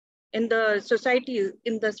in the society,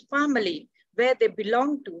 in this family where they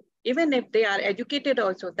belong to. Even if they are educated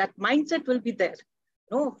also, that mindset will be there.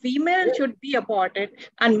 No, female should be aborted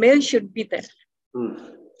and male should be there.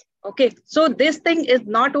 Okay, so this thing is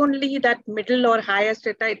not only that middle or higher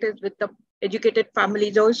strata, it is with the educated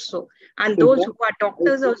families also, and those who are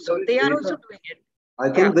doctors also, they are also doing it. I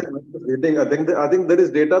think I think there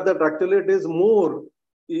is data that actually it is more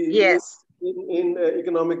in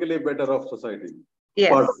economically better of society.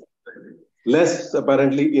 Part of society. Less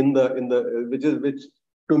apparently in the which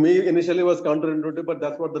to me initially was counterintuitive, but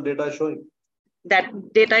that's what the data is showing. That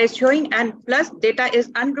data is showing, and plus data is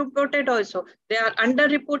unreported also. They are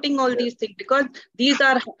under-reporting all these things because these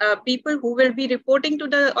are people who will be reporting to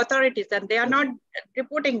the authorities and they are not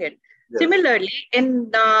reporting it. Similarly, in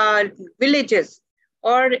the villages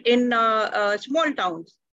or in small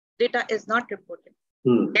towns, data is not reported.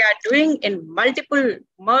 They are doing in multiple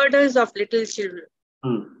murders of little children.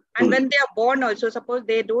 And when they are born also, suppose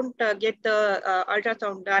they don't get the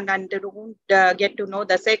ultrasound done and they don't get to know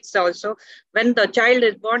the sex also. When the child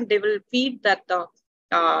is born, they will feed that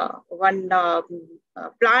one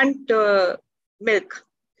plant milk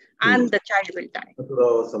and the child will die.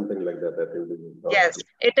 Something like that. I think. Yes,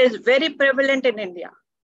 it is very prevalent in India.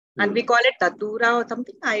 And we call it Tatura or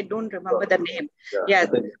something. I don't remember the name. Yes,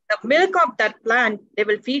 the milk of that plant, they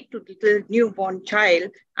will feed to little newborn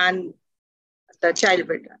child and the child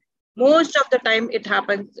will die. Most of the time it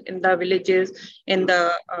happens in the villages, in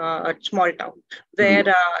the small town, where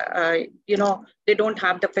they don't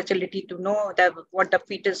have the facility to know what the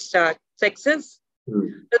fetus sex is.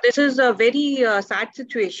 So this is a very sad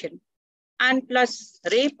situation. And plus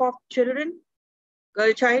rape of children,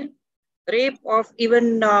 girl child, rape of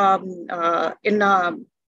even in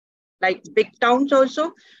like big towns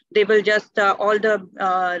also, they will just all the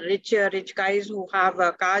rich guys who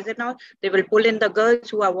have cars and all, they will pull in the girls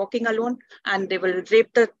who are walking alone and they will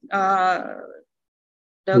rape the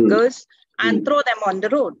girls and throw them on the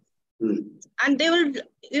road. And they will,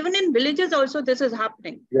 even in villages also, this is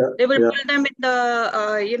happening. They will pull them in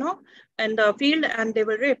the, in the field and they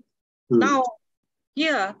will rape. Now,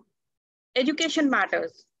 here, education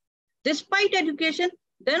matters. Despite education,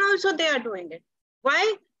 then also they are doing it.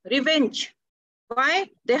 Why? Revenge. Why?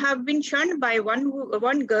 They have been shunned by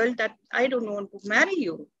one girl that I don't want to marry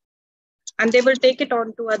you. And they will take it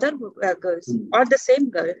on to other girls or the same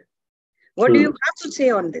girl. What do you have to say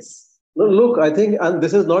on this? No, look, I think, and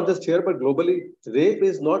this is not just here, but globally, rape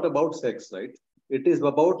is not about sex, right? It is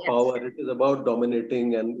about power. It is about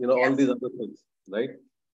dominating and, all these other things, right?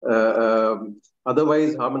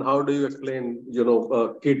 Otherwise, I mean, how do you explain,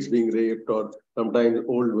 kids being raped or sometimes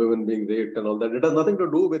old women being raped and all that? It has nothing to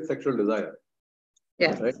do with sexual desire.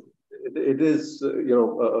 Yes. Right? It is,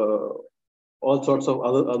 all sorts of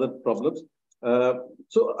other problems.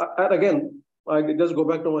 So, and again, I just go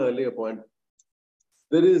back to my earlier point.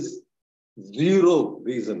 There is zero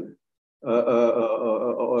reason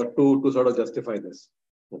to sort of justify this.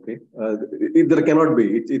 Okay, there cannot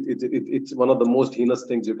be. It's one of the most heinous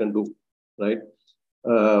things you can do, right?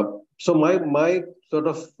 So my sort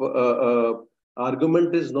of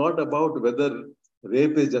argument is not about whether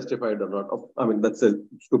rape is justified or not. I mean, that's a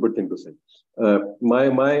stupid thing to say.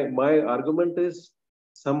 My argument is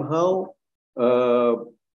somehow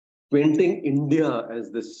painting India as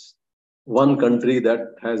this one country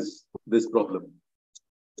that has this problem.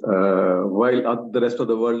 While the rest of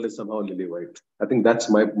the world is somehow lily white. I think that's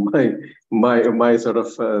my sort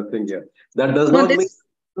of thing here. That does not mean we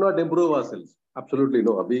not improve ourselves. Absolutely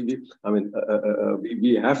no. We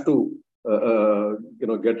have to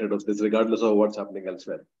get rid of this, regardless of what's happening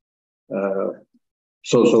elsewhere.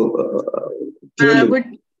 Clearly, I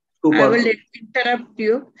will interrupt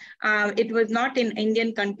you. It was not in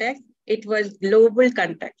Indian context. It was global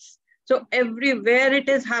context. So everywhere it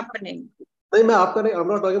is happening. I'm not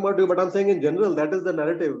talking about you, but I'm saying in general, that is the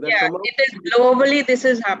narrative. That somehow, it is globally, this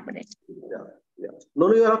is happening. Yeah.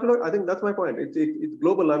 No, you're absolutely. I think that's my point. It's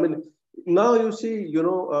global. I mean, now you see, I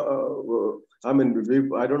don't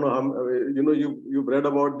know how, you've read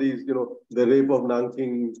about these, the rape of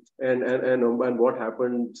Nanking and what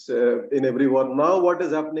happens in every war. Now, what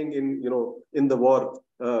is happening in the war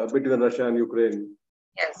between Russia and Ukraine?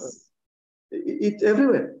 Yes. It's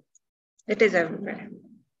everywhere. It is everywhere.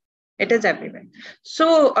 It is everywhere.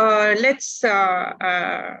 So let's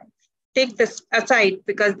take this aside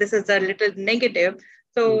because this is a little negative.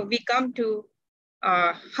 So we come to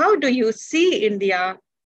how do you see India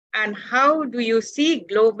and how do you see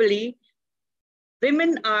globally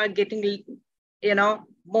women are getting,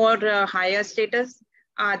 more higher status?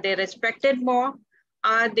 Are they respected more?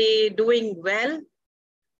 Are they doing well?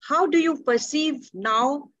 How do you perceive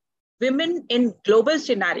now women in global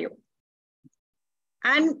scenario?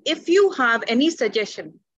 And if you have any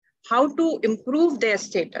suggestion how to improve their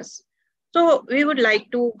status, so we would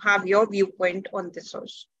like to have your viewpoint on this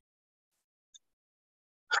also.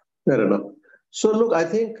 Fair enough. So look, I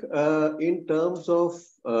think in terms of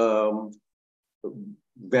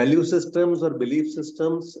value systems or belief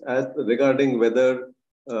systems as regarding whether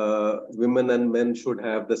women and men should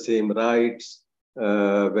have the same rights,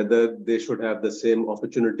 whether they should have the same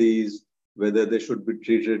opportunities, whether they should be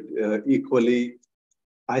treated equally.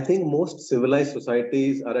 I think most civilized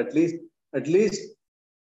societies are at least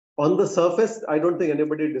on the surface, I don't think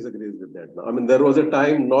anybody disagrees with that. I mean, there was a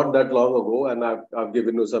time not that long ago, and I've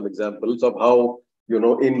given you some examples of how,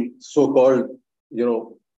 in so-called,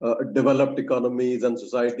 developed economies and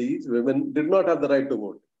societies, women did not have the right to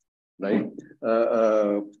vote, right?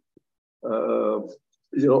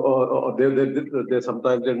 They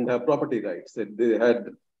sometimes didn't have property rights. They had,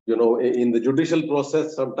 in the judicial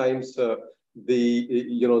process, sometimes the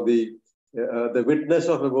witness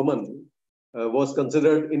of a woman was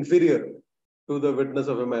considered inferior to the witness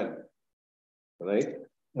of a man, right?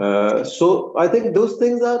 So I think those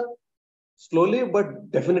things are slowly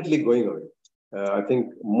but definitely going away. I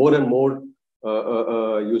think more and more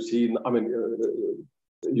you see. I mean,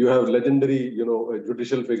 you have legendary,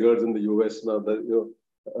 judicial figures in the U.S. now,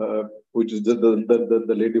 which is the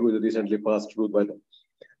lady who recently passed through by them.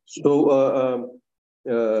 So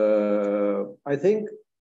I think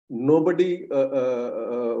nobody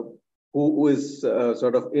who is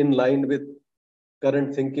sort of in line with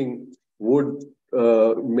current thinking would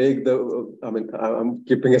make the, I mean, I'm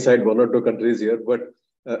keeping aside one or two countries here, but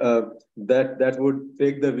that would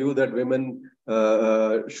take the view that women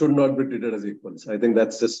should not be treated as equals. I think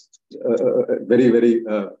that's just very, very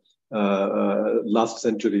last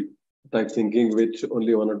century type thinking, which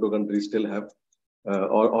only one or two countries still have,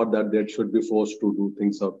 or that they should be forced to do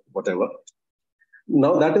things or whatever.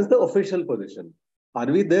 Now, that is the official position. Are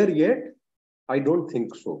we there yet? I don't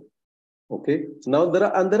think so. Okay. Now there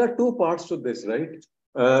are two parts to this, right?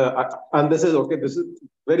 And this is okay. This is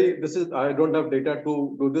I don't have data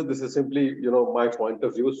to do this. This is simply my point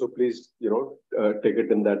of view. So please take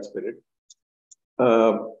it in that spirit.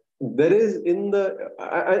 There is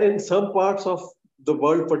in some parts of the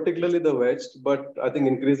world, particularly the West, but I think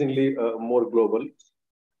increasingly more global,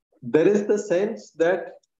 there is the sense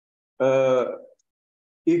that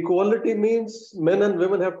equality means men and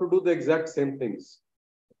women have to do the exact same things.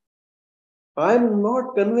 I'm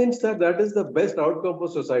not convinced that that is the best outcome for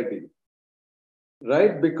society,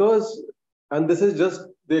 right? Because, and this is just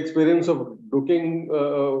the experience of looking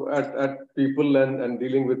at people and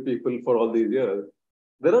dealing with people for all these years.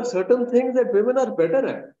 There are certain things that women are better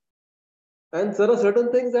at. And there are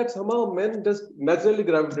certain things that somehow men just naturally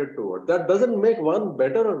gravitate toward. That doesn't make one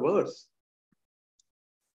better or worse.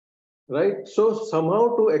 Right. So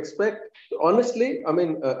somehow to expect, honestly, I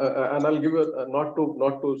mean, and I'll give you not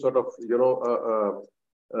to sort of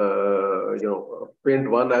paint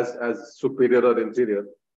one as superior or inferior,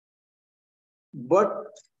 but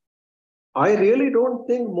I really don't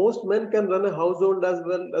think most men can run a household as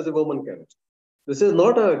well as a woman can. This is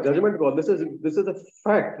not a judgment call. This is a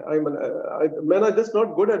fact. I mean, men are just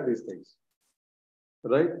not good at these things,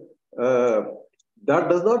 right? That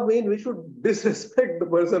does not mean we should disrespect the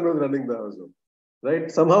person who's running the household,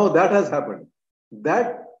 right? Somehow that has happened.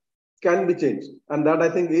 That can be changed, and that I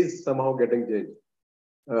think is somehow getting changed.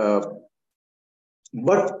 But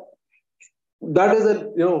that is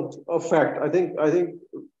a fact. I think,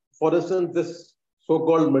 for instance, this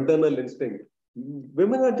so-called maternal instinct.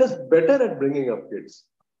 Women are just better at bringing up kids.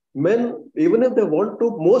 Men, even if they want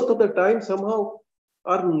to, most of the time somehow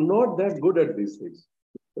are not that good at these things.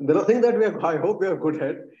 There are things that I hope we are good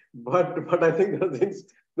at, but I think there are things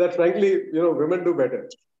that frankly, women do better.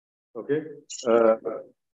 Okay.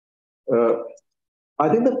 I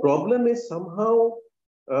think the problem is somehow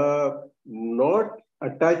not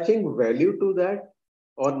attaching value to that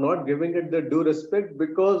or not giving it the due respect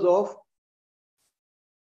because of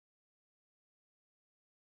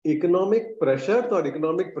economic pressures or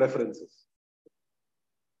economic preferences.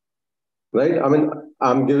 Right? I mean,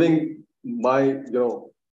 I'm giving my,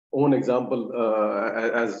 own example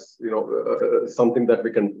as something that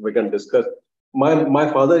we can discuss. My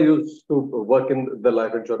father used to work in the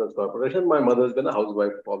life insurance corporation. My mother has been a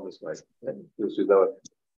housewife all this while.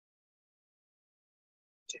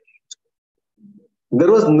 There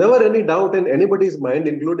was never any doubt in anybody's mind,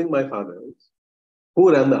 including my father's,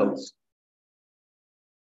 who ran the house.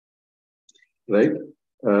 Right?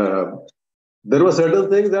 There were certain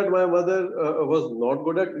things that my mother was not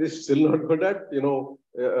good at, is still not good at,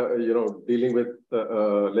 dealing with,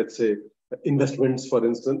 let's say, investments, for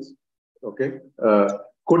instance. Okay.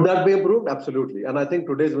 Could that be improved? Absolutely. And I think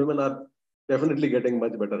today's women are definitely getting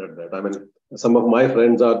much better at that. I mean, some of my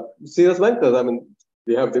friends are serious bankers. I mean,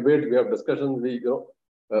 we have debate, we have discussions,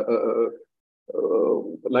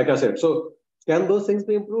 like I said. So can those things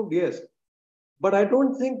be improved? Yes. But I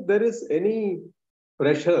don't think there is any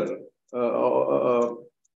pressure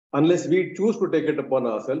unless we choose to take it upon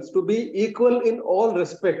ourselves to be equal in all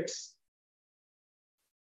respects.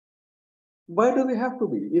 Why do we have to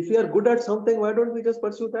be? If we are good at something, why don't we just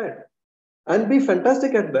pursue that and be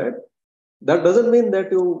fantastic at that? That doesn't mean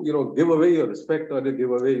that you give away your respect or you give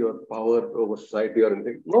away your power over society or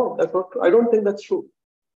anything. No, that's not true. I don't think that's true.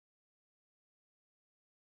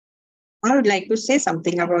 I would like to say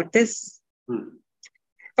something about this.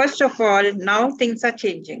 First of all, now things are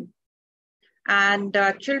changing. And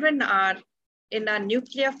children are in a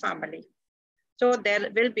nuclear family. So there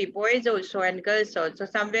will be boys also and girls also.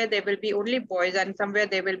 Somewhere there will be only boys and somewhere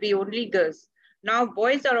there will be only girls. Now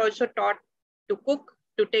boys are also taught to cook,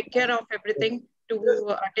 to take care of everything,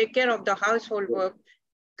 to take care of the household work.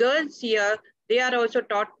 Girls here, they are also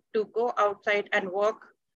taught to go outside and work.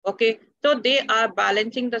 Okay, so they are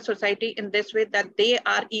balancing the society in this way that they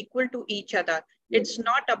are equal to each other. It's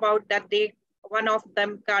not about that one of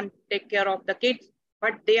them can't take care of the kids,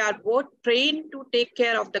 but they are both trained to take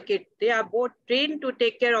care of the kids. They are both trained to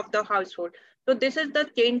take care of the household. So this is the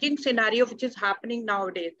changing scenario which is happening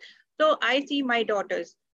nowadays. So I see my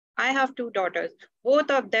daughters. I have two daughters.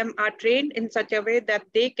 Both of them are trained in such a way that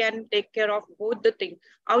they can take care of both the things,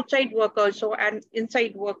 outside work also and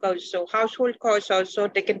inside work also, household chores also.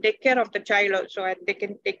 They can take care of the child also and they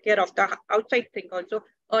can take care of the outside thing also,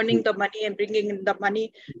 earning the money and bringing in the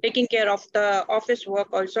money, taking care of the office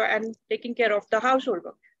work also and taking care of the household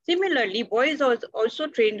work. Similarly, boys are also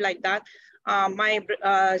trained like that. My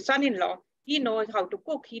son-in-law, he knows how to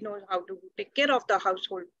cook. He knows how to take care of the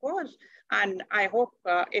household chores. And I hope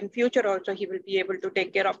in future also he will be able to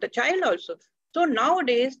take care of the child also. So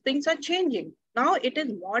nowadays things are changing. Now it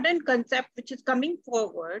is modern concept which is coming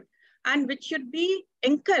forward and which should be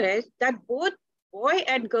encouraged, that both boy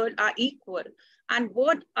and girl are equal and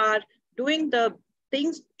both are doing the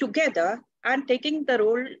things together and taking the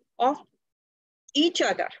role of each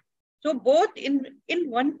other. So both in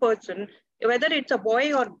one person, whether it's a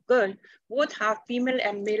boy or girl, both have female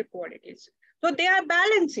and male qualities. So they are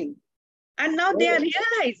balancing. And now they are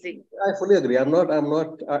realizing. I fully agree. I'm not,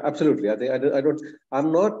 absolutely.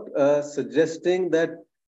 I'm not suggesting that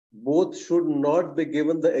both should not be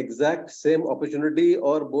given the exact same opportunity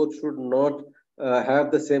or both should not have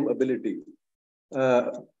the same ability.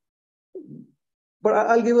 But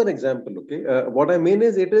I'll give an example, okay? What I mean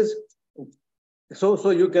is so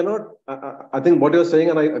you cannot, I think what you're saying,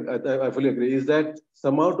 and I fully agree, is that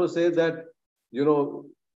somehow to say that,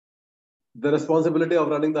 the responsibility of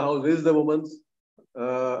running the house is the woman's,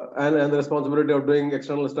 and the responsibility of doing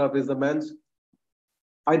external stuff is the man's.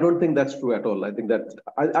 I don't think that's true at all. I think that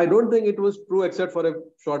I don't think it was true except for a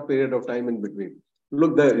short period of time in between.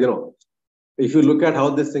 Look, if you look at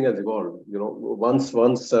how this thing has evolved, once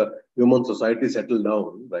human society settled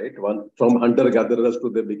down, right? From hunter-gatherers to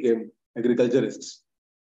they became agriculturists,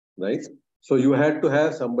 right? So you had to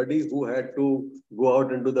have somebody who had to go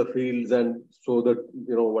out into the fields and sow the,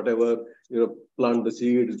 whatever, plant the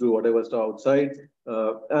seeds, do whatever stuff outside.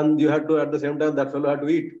 And you had to, at the same time, that fellow had to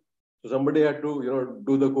eat. So somebody had to,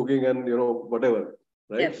 do the cooking and, whatever,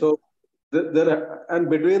 right? Yes. So and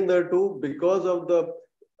between the two, because of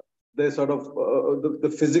the sort of the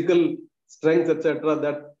physical strength, etc.,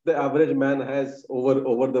 that the average man has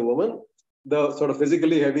over the woman, the sort of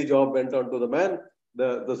physically heavy job went on to the man.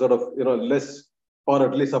 The sort of less, or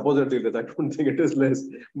at least supposedly less. I don't think it is less,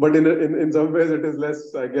 but in some ways it is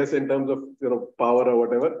less, I guess, in terms of power or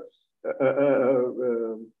whatever,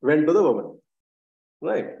 went to the woman,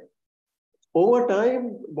 right? Over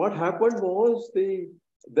time, what happened was the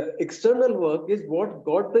external work is what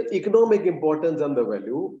got the economic importance and the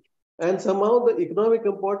value, and somehow the economic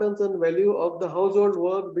importance and value of the household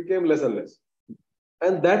work became less and less.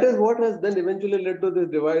 And that is what has then eventually led to this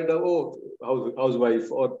divide of, housewife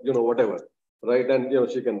or, whatever, right? And,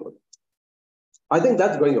 she can work. I think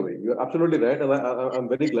that's going away. You're absolutely right, and I'm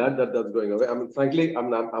very glad that that's going away. I mean, frankly,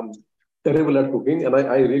 I'm terrible at cooking, and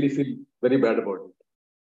I really feel very bad about it.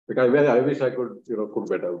 Because I wish I could, cook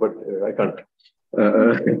better, but I can't.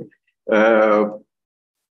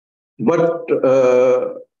 But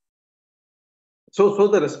so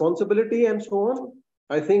the responsibility and so on,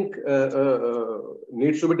 I think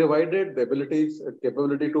needs to be divided. The abilities,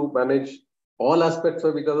 capability to manage all aspects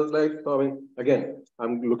of each other's life. So I mean, again,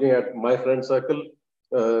 I'm looking at my friend circle.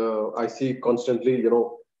 I see constantly,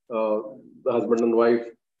 the husband and wife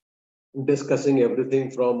discussing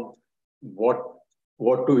everything from what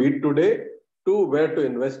to eat today to where to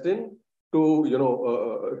invest in to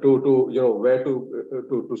where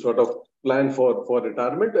to sort of plan for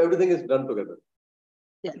retirement. Everything is done together.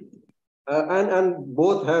 Yeah. And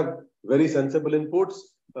both have very sensible inputs.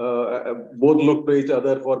 Both look to each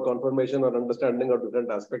other for confirmation or understanding of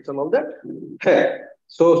different aspects and all that. Hey,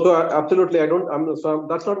 so absolutely,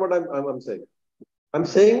 that's not what I'm saying. I'm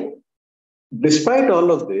saying, despite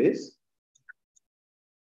all of this,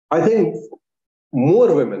 I think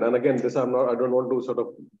more women, and again, I don't want to sort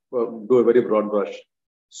of do a very broad brush.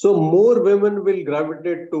 So more women will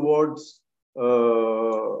gravitate towards,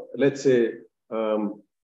 let's say,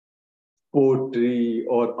 poetry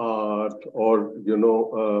or art or,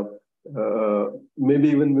 maybe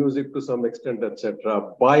even music to some extent,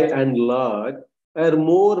 etc. By and large, and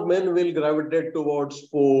more men will gravitate towards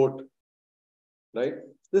sport, right?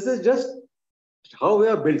 This is just how we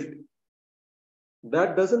are built.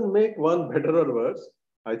 That doesn't make one better or worse.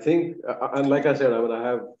 I think, and like I said, I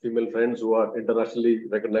have female friends who are internationally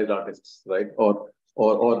recognized artists, right? Or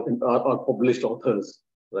published authors,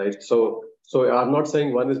 right? So I'm not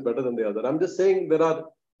saying one is better than the other. I'm just saying there are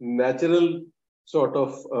natural sort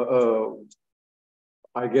of,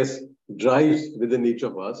 I guess, drives within each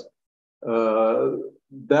of us.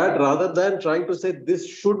 That rather than trying to say this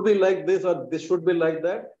should be like this or this should be like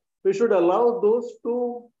that, we should allow those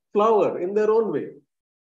to flower in their own way.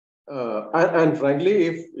 And frankly,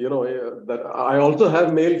 if that I also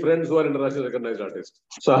have male friends who are internationally recognized artists,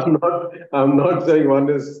 so I'm not saying one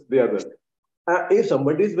is the other. If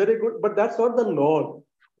somebody is very good, but that's not the norm.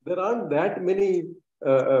 There aren't that many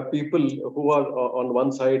people who are on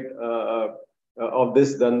one side of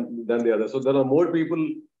this than the other. So there are more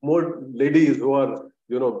people, more ladies who are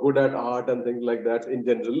good at art and things like that in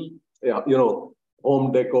general. Yeah,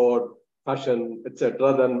 home decor, fashion,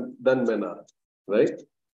 etc. than men are, right?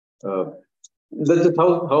 That's just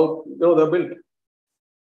how they're built.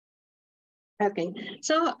 Okay,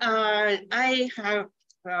 so I have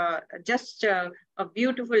just a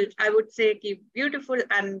beautiful, I would say, beautiful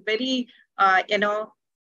and very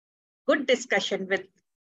good discussion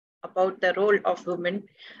about the role of women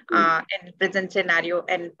in present scenario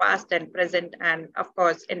and past and present, and of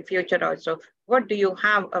course in future also. What do you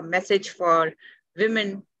have a message for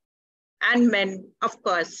women and men, of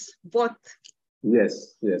course, both?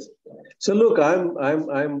 Yes. So look,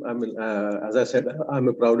 as I said, I'm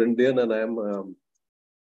a proud Indian, and I'm,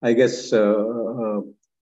 I guess, very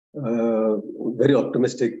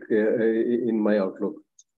optimistic in my outlook.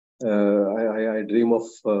 I dream of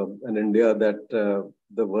an India that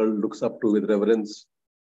the world looks up to with reverence,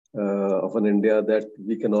 of an India that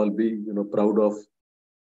we can all be, proud of.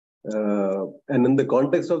 And in the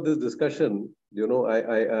context of this discussion, so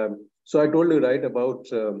I told you, right, about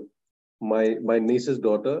my niece's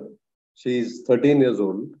daughter. She's 13 years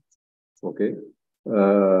old. Okay.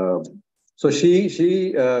 So she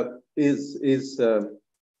is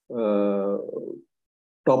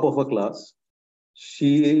top of her class.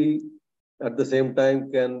 She at the same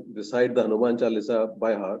time can recite the Hanuman Chalisa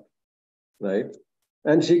by heart, right?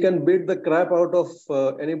 And she can beat the crap out of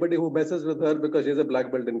anybody who messes with her because she's a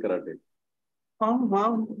black belt in karate. Oh,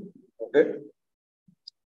 wow. Okay.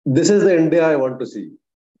 This is the India I want to see.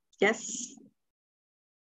 Yes.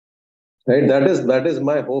 Right. That is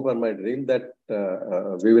my hope and my dream that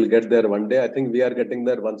we will get there one day. I think we are getting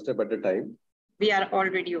there one step at a time. We are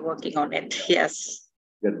already working on it. Yes.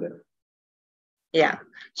 Get there. Yeah.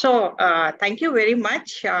 So thank you very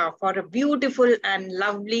much for a beautiful and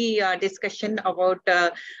lovely discussion about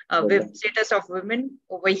status of women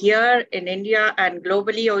over here in India and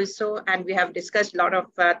globally also. And we have discussed a lot of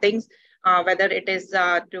things, whether it is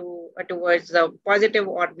towards positive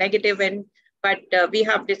or negative end. But we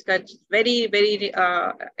have discussed very, very,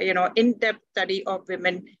 in-depth study of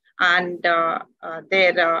women and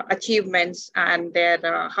their achievements and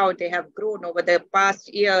their how they have grown over the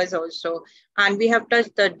past years also. And we have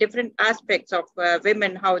touched the different aspects of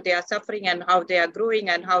women, how they are suffering and how they are growing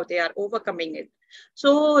and how they are overcoming it.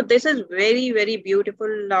 So this is very, very beautiful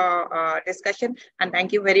discussion, and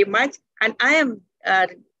thank you very much. And I am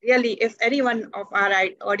really, if anyone of our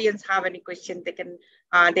audience have any question,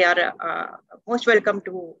 they are most welcome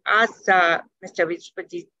to ask Mr.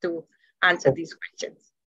 Biswajit to answer these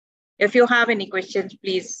questions. If you have any questions,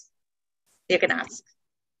 please, you can ask.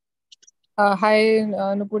 Hi,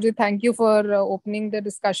 Nupurji. Thank you for opening the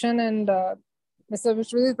discussion. And Mr.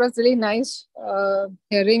 Vishwajit, it was really nice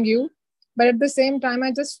hearing you. But at the same time,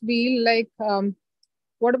 I just feel like,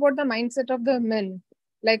 what about the mindset of the men?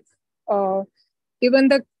 Like, even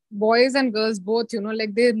the boys and girls both,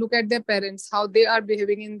 like they look at their parents, how they are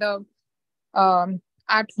behaving in the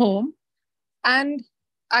at home. And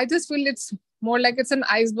I just feel it's more like it's an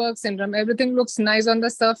iceberg syndrome. Everything looks nice on the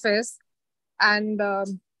surface. And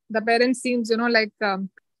the parents seems, like the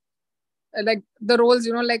roles,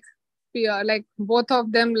 like both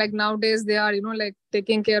of them, like nowadays they are, like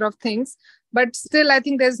taking care of things. But still, I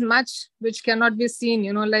think there's much which cannot be seen,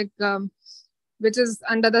 which is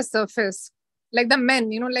under the surface. Like the men,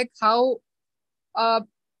 like how are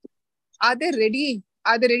they ready?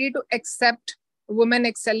 Are they ready to accept women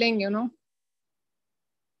excelling,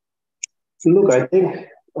 Look, I think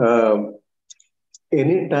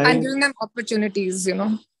anytime. And giving them opportunities,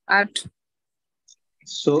 at.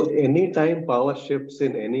 So anytime power shifts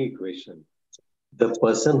in any equation, the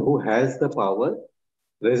person who has the power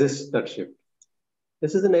resists that shift.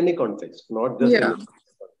 This is in any context, not just in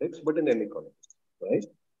context, but in any context, right?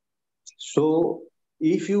 So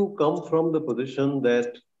if you come from the position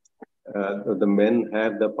that the men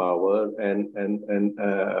have the power and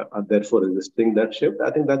are therefore resisting that shift, I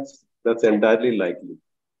think that's entirely likely.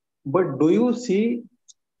 But do you see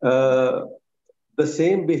the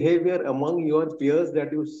same behavior among your peers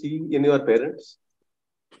that you see in your parents?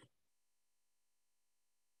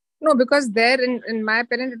 No, because there in my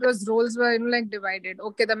parents, it was roles were, like divided.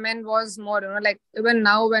 Okay, the men was more, like even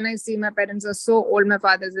now when I see my parents are so old, my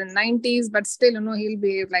father's in 90s, but still, he'll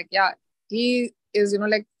behave like, yeah, he is,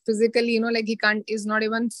 like physically, like he can't, is not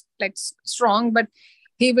even like strong, but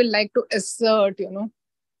he will like to assert,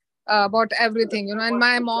 about everything, and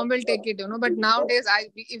my mom will take it, but nowadays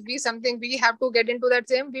if we something we have to get into that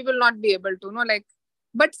same, we will not be able to, like,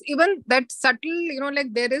 but even that subtle,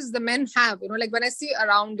 like there is the men have, like when I see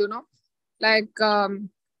around, like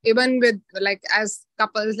even with like as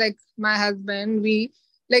couples, like my husband, we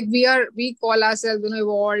call ourselves,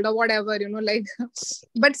 evolved or whatever, like,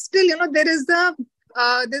 but still, there is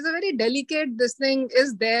there's a very delicate, this thing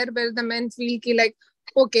is there where the men feel like,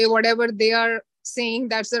 okay, whatever they are saying,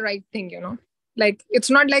 that's the right thing, like it's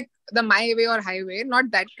not like the my way or highway, not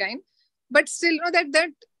that kind, but still, that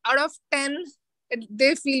out of 10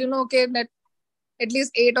 they feel, okay, that at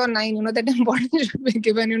least 8 or 9, that importance should be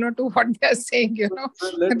given, to what they're saying,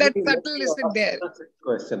 that subtle is there.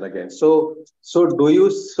 Question again. So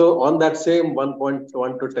on that same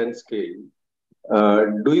 1.1 to 10 scale,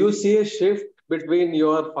 do you see a shift between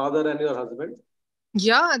your father and your husband?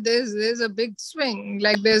 Yeah, there's a big swing.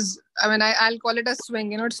 Like I'll call it a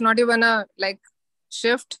swing. It's not even a like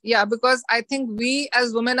shift. Yeah, because I think we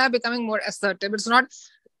as women are becoming more assertive. It's not,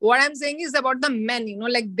 what I'm saying is about the men.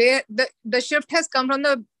 Like the shift has come from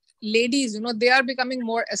the ladies. They are becoming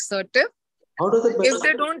more assertive. How does it? If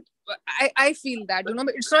they don't, I feel that, but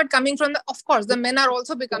it's not coming from the. Of course, the men are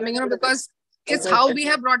also becoming. Because it's how we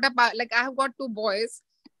have brought up. Like I have got 2 boys.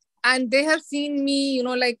 And they have seen me,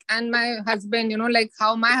 like, and my husband, like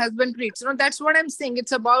how my husband treats, that's what I'm saying.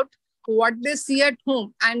 It's about what they see at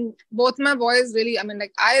home. And both my boys really,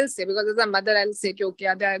 like I'll say, because as a mother, I'll say,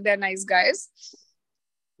 okay, they're nice guys.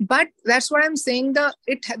 But that's what I'm saying.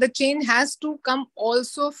 The change has to come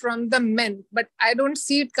also from the men, but I don't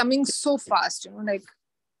see it coming so fast, like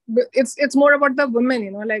it's more about the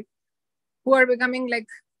women, like who are becoming like,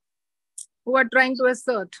 who are trying to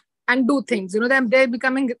assert and do things, they're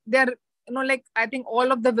like, I think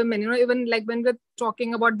all of the women, even like when we're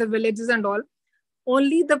talking about the villages and all,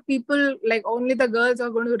 only the people, like only the girls are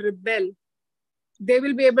going to rebel. They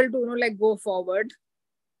will be able to, like go forward.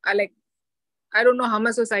 I don't know how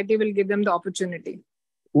much society will give them the opportunity.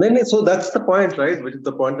 So that's the point, right? Which is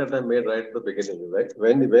the point that I made right at the beginning, right?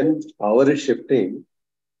 When power is shifting,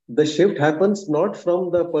 the shift happens not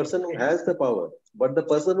from the person who has the power, but the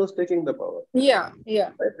person who's taking the power. Yeah.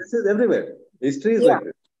 Right? This is everywhere. History is like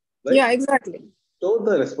this. Right? Yeah, exactly. So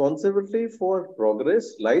the responsibility for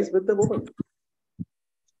progress lies with the woman.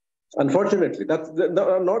 Unfortunately, that's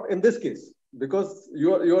not in this case, because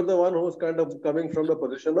you're the one who's kind of coming from the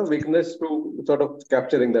position of weakness to sort of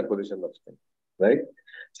capturing that position of strength, right?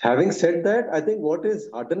 Having said that, I think what is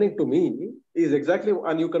heartening to me is exactly,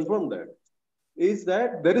 and you confirm that, is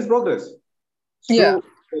that there is progress. So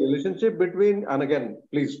the relationship between, and again,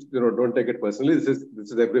 please, don't take it personally. This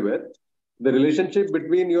is everywhere. The relationship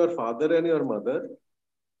between your father and your mother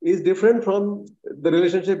is different from the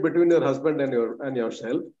relationship between your husband and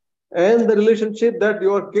yourself, and the relationship that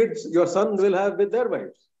your son will have with their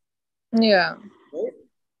wives. Yeah. Right?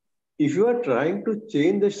 If you are trying to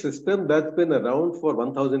change a system that's been around for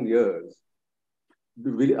 1,000 years,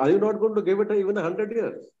 are you not going to give it even 100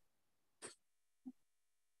 years?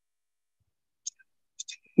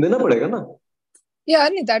 देना पड़ेगा ना? Yeah,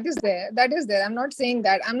 that is there. That is there. I'm not saying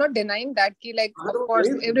that. I'm not denying that. Like, of course,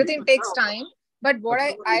 everything takes time. But what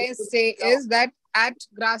I say is that at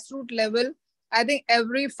grassroots level, I think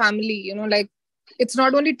every family, like, it's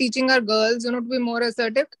not only teaching our girls, to be more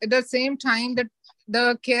assertive. At the same time, that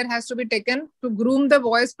the care has to be taken to groom the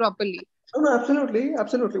boys properly. No, absolutely.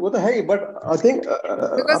 What the hey, but I think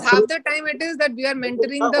because half the time it is that we are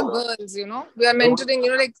mentoring the girls, we are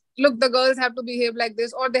mentoring, like, look, the girls have to behave like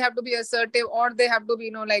this, or they have to be assertive, or they have to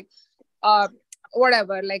be, like,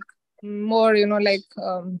 whatever, like, more, like,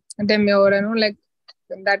 demure, like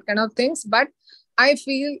that kind of things. But I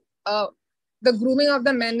feel the grooming of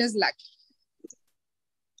the men is lacking.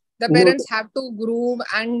 The parents have to groom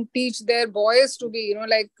and teach their boys to be,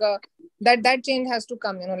 like, that change has to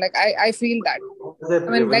come, like, I feel that. I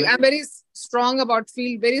mean, like, I'm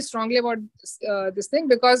feel very strongly about this thing,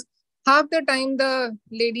 because half the time the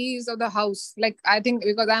ladies of the house, like, I think,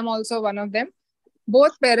 because I'm also one of them,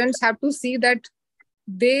 both parents have to see that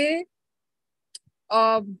they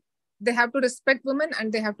have to respect women,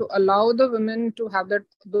 and they have to allow the women to have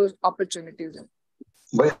those opportunities.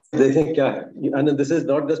 But they think, and this is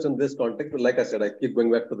not just in this context, but like I said, I keep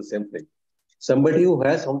going back to the same thing. Somebody who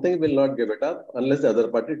has something will not give it up unless the other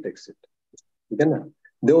party takes it. Then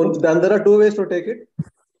there are two ways to take it.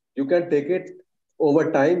 You can take it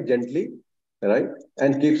over time, gently, right,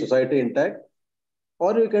 and keep society intact,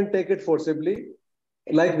 or you can take it forcibly,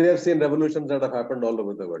 like we have seen revolutions that have happened all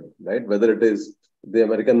over the world, right? Whether it is the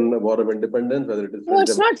American War of Independence, whether it is... No,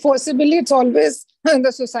 it's not forcibly. It's always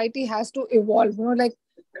the society has to evolve. Like,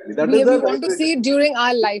 we want to see it during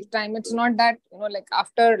our lifetime. It's not that, like,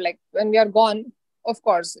 after, like, when we are gone, of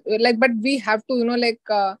course. Like, but we have to, like,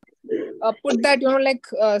 put that, like,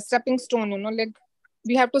 stepping stone, like,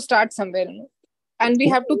 we have to start somewhere, and we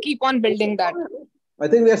have to keep on building that. I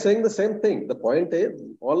think we are saying the same thing. The point is,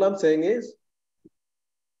 all I'm saying is,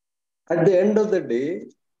 at the end of the day,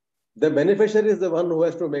 the beneficiary is the one who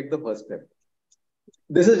has to make the first step.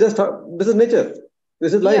 This is nature.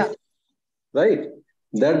 This is life, right?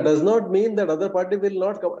 That does not mean that other party will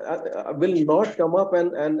not come up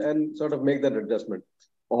and sort of make that adjustment.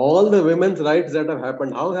 All the women's rights that have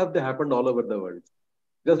happened, how have they happened all over the world?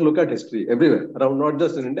 Just look at history everywhere, around, not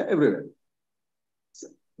just in India, everywhere.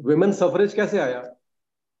 Women's suffrage kaise aaya?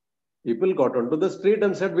 People got onto the street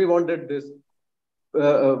and said, we wanted this.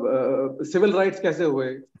 Civil rights kaise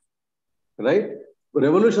hue? Right?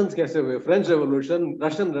 Revolutions kaise hue? French Revolution,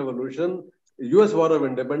 Russian Revolution, US War of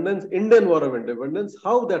Independence, Indian War of Independence.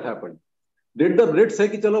 How that happened? Did the Brits say,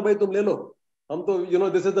 ki chalo bhai tum le lo?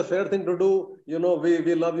 This is the fair thing to do. We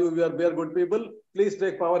love you. We are good people. Please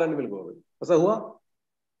take power and we'll go away. ऐसा हुआ?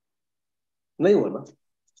 नहीं हुआ ना?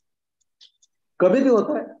 कभी भी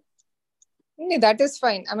होता है? That is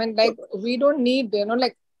fine. I mean, like, we don't need,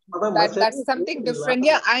 like, that's something different.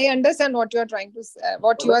 Yeah, I understand what you're trying to say.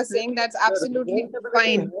 What you are saying, that's absolutely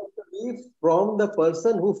fine. From the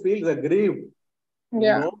person who feels aggrieved.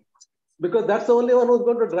 Yeah. Because that's the only one who's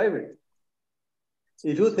going to drive it.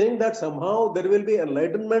 If you think that somehow there will be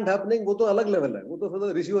enlightenment happening, वो तो अलग level है. वो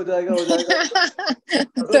तो ऋषि हो जाएगा.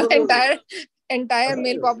 The entire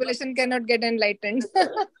male population cannot get enlightened.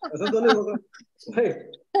 ऐसा तो नहीं होगा. Right.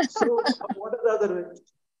 So what is the other way?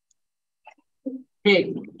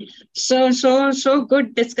 Great. So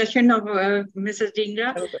good discussion of Mrs.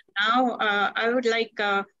 Dhingra. Now I would like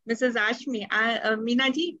Mrs. Ashmi.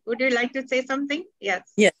 Meena ji, would you like to say something? Yes.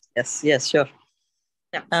 Yes, sure.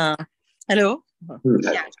 Yeah. Hello.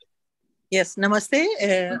 Yeah. Yes,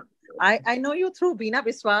 namaste. I know you through Veena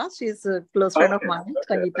Biswas. She's a close friend of mine,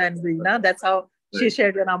 Sangeeta and Veena. That's how she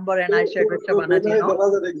shared your number and I shared with Shabana. Veena is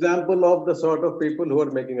another example of the sort of people who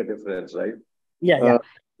are making a difference, right? Yeah.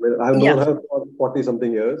 I've known her for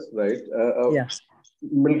 40-something years, right?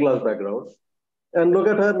 Middle class background. And look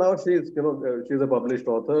at her now. She's a published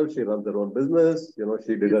author. She runs her own business.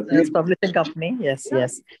 She did a publishing company. Yes. Yeah.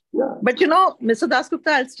 But Mr. Dasgupta,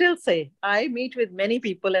 I'll still say I meet with many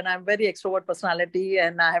people, and I'm very extrovert personality,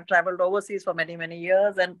 and I have traveled overseas for many, many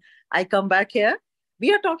years, and I come back here.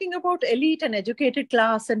 We are talking about elite and educated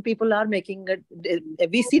class, and people are making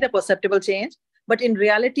we see the perceptible change. But in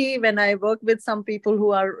reality, when I work with some people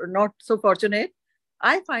who are not so fortunate,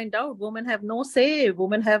 I find out women have no say.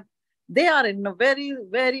 They are in a very,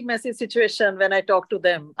 very messy situation when I talk to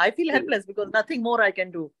them. I feel helpless because nothing more I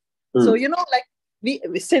can do. So, like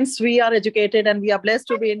since we are educated and we are blessed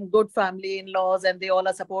to be in good family, in-laws, and they all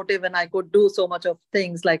are supportive, and I could do so much of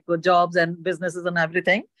things like good jobs and businesses and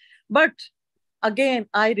everything. But again,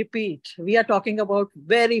 I repeat, we are talking about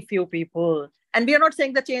very few people. And we are not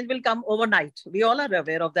saying the change will come overnight. We all are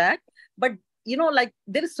aware of that. But, like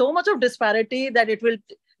there is so much of disparity that it will,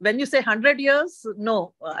 when you say 100 years,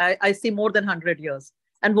 no, I see more than 100 years.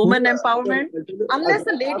 And women empowerment, unless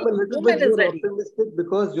the lady, woman is ready. Optimistic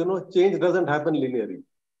because, change doesn't happen linearly.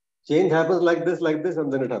 Change happens like this,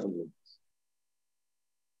 and then it happens like this.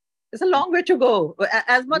 It's a long way to go.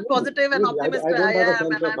 As much positive and optimistic I don't have a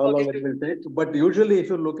sense of how long it will take. But usually, if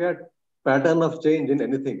you look at pattern of change in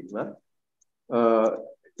anything,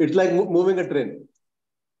 it's like moving a train.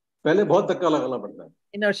 पहले बहुत धक्का लगाना पड़ता है.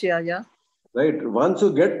 Inertia, yeah. Right. Once you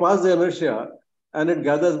get past the inertia and it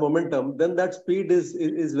gathers momentum, then that speed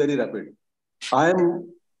is very rapid. I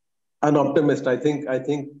am an optimist. I think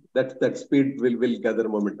that speed will gather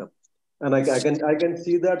momentum, and I can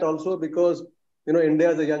see that also because India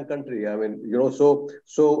is a young country. I mean,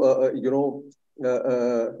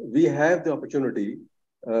 we have the opportunity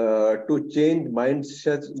to change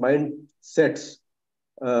mindsets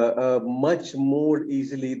much more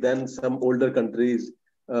easily than some older countries,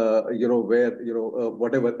 where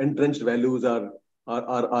whatever entrenched values are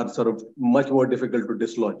sort of much more difficult to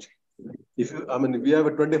dislodge. If we have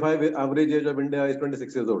a 25 average age of India is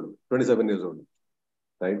 26 years old, 27 years old,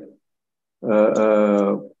 right?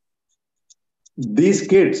 These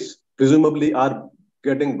kids presumably are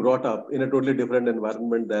getting brought up in a totally different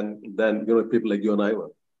environment than people like you and I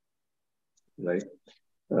were, right?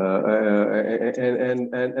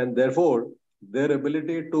 And therefore their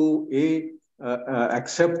ability to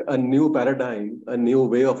accept a new paradigm, a new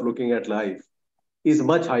way of looking at life is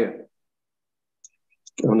much higher.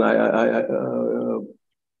 Don't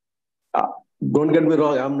get me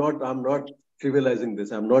wrong. I'm not trivializing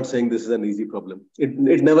this. I'm not saying this is an easy problem. It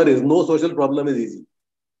never is. No social problem is easy,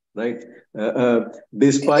 right?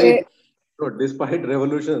 Despite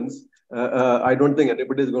revolutions, I don't think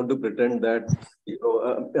anybody is going to pretend that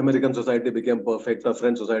American society became perfect, or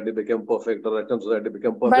French society became perfect, or Russian society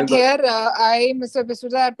became perfect. But here, Mr.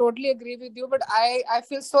 Biswajit, I totally agree with you. But I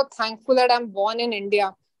feel so thankful that I'm born in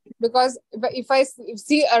India, because if I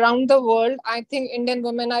see around the world, I think Indian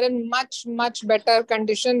women are in much, much better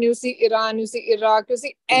condition. You see Iran, you see Iraq, you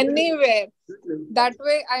see anywhere. That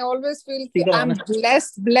way, I always feel I'm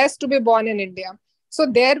blessed to be born in India. So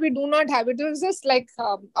there we do not have it. It was just like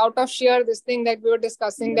out of sheer this thing that we were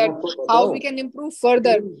discussing, that how we can improve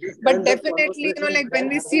further. But definitely, like when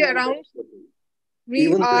we see around,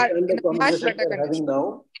 we are in a much better condition.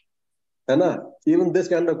 Now, even this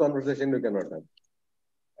kind of conversation we cannot have.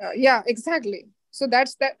 Yeah, exactly. So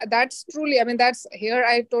that's truly, that's here.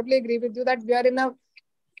 I totally agree with you that we are in a,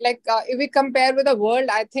 like, if we compare with the world,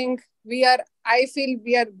 I think I feel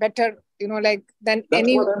we are better, than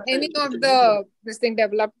any of the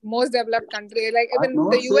most developed country. Like even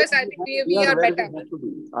the US, I think we are better.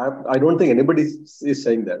 I don't think anybody is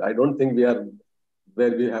saying that. I don't think we are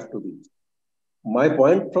where we have to be. My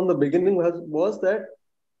point from the beginning was that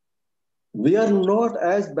we are not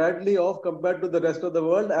as badly off compared to the rest of the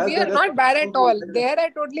world. We are not bad at all. There, I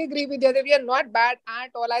totally agree with you. We are not bad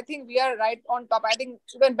at all. I think we are right on top. I think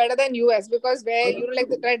even better than US, because where like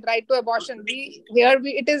the right to abortion,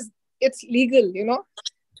 it's legal.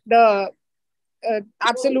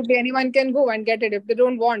 Absolutely anyone can go and get it if they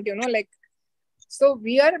don't want. So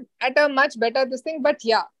we are at a much better this thing. But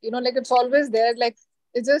yeah, like it's always there. Like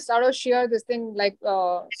it's just out of sheer this thing, like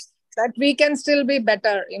that we can still be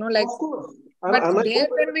better. Like. But there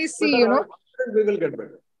when we see, we will get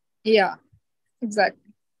better. Yeah, exactly.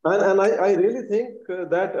 And I really think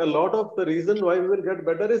that a lot of the reason why we will get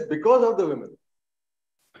better is because of the women.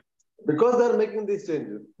 Because they are making these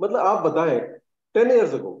changes. Matlab, aap bataye, 10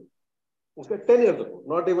 years ago,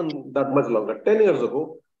 not even that much longer, 10 years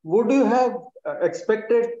ago, would you have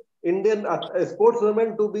expected Indian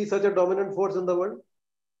sportswomen to be such a dominant force in the world?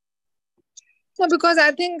 No, because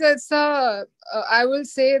I think it's I will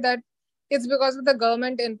say that it's because of the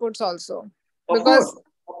government inputs also. Because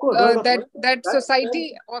that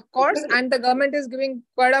society, of course, and the government is giving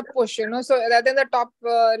quite a push, so rather than the top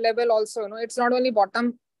level also, it's not only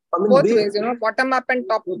bottom, both ways, bottom up and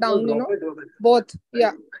top down, both.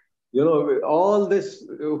 Yeah. All this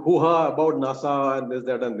hoo-ha about NASA and this,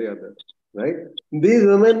 that, and the other, right? These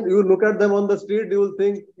women, you look at them on the street, you will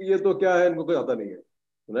think, ye to kya hai, inko koi aata nahi hai,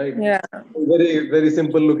 right? Yeah. Very, very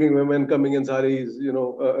simple looking women coming in saris,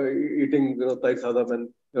 eating, tai sadam and,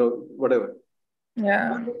 whatever.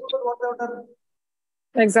 Yeah.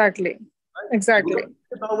 Exactly. Exactly.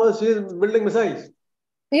 She is building missiles.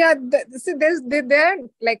 Yeah. See, there,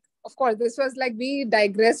 like, of course, this was like, we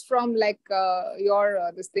digress from like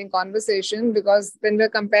your this thing conversation, because when we're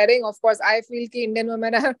comparing, of course, I feel that Indian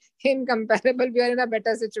women are incomparable. We are in a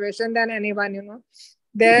better situation than anyone,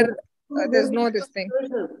 there's no this thing.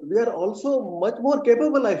 We are also much more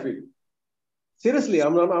capable, I feel. Seriously,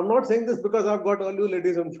 I'm not saying this because I've got all you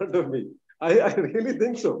ladies in front of me. I really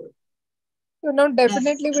think so.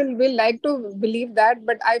 Definitely we'll like to believe that,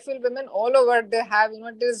 but I feel women all over, they have,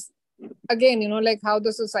 this, again, like how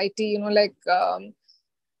the society,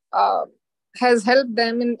 has helped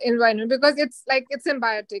them in environment, because it's like, it's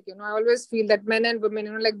symbiotic, I always feel that men and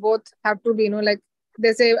women, like both have to be, like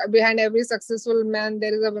they say, behind every successful man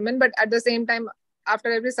there is a woman, but at the same time,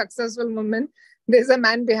 after every successful woman there's a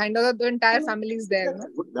man behind, or the entire family is there.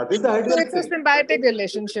 That is the ideal So it's a symbiotic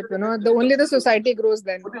relationship, only the society grows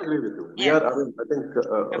then. I agree with you. Yeah. I think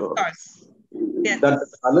of course. Yes. That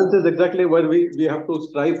balance is exactly what we have to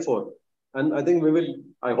strive for. And I think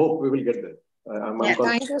I hope we will get there.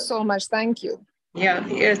 Thank you so much. Thank you.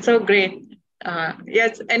 Yeah, so great.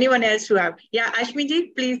 Yes, anyone else who have? Yeah,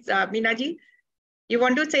 Ashmiji, please, Minaji, you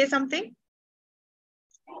want to say something?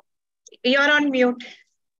 You're on mute.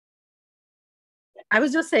 I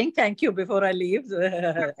was just saying thank you before I leave.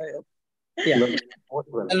 Yeah.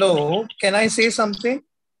 Hello, can I say something?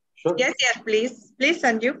 Sure. Yes, please. Please,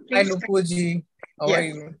 Sanju. Please. Hi, Nupuji. How are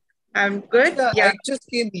you? I'm good. Yeah, I just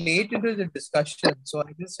came late into the discussion, so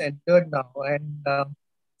I just entered now, and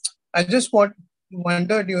I just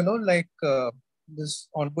wondered, this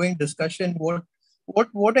ongoing discussion,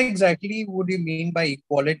 what exactly would you mean by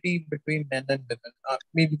equality between men and women? I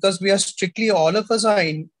mean, because we are strictly, all of us are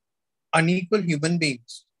unequal human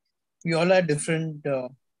beings. We all have different,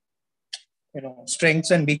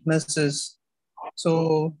 strengths and weaknesses.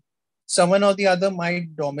 So someone or the other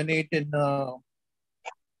might dominate in power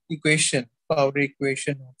equation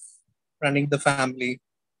of running the family.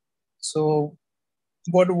 So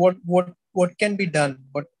what can be done?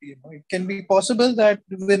 It can be possible that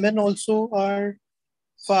women also are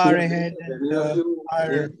far ahead and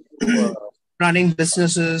are running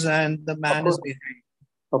businesses, and the man is behind.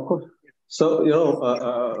 Of course. So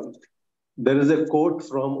there is a quote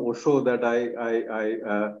from Osho that I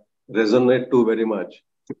resonate to very much.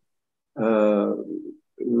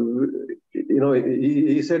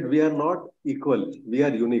 He said, we are not equal, we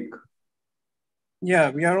are unique.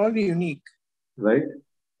 Yeah, we are all unique. Right?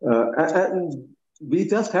 And we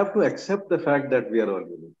just have to accept the fact that we are all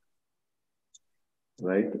unique.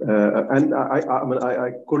 Right? And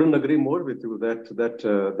I couldn't agree more with you that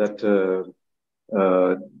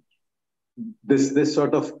this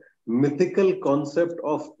sort of mythical concept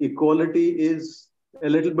of equality is a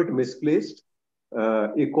little bit misplaced.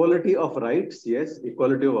 Equality of rights, yes.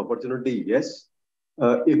 Equality of opportunity, yes.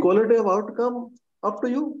 Equality of outcome, up to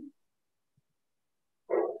you.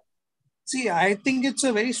 See, I think it's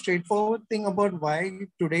a very straightforward thing about why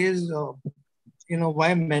today's,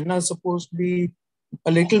 why men are supposed to be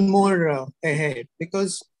a little more ahead.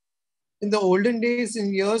 Because in the olden days,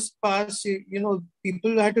 in years past,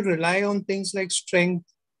 people had to rely on things like strength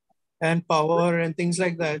and power and things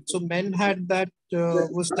like that. So men had that,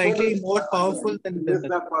 was slightly more powerful than women.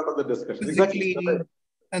 That part of the discussion. Physically, exactly.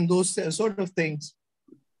 And those sort of things.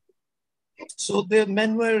 So the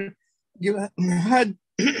men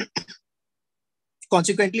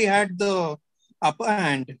consequently had the upper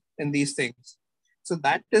hand in these things. So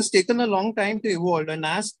that has taken a long time to evolve. And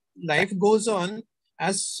as life goes on,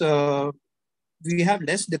 as we have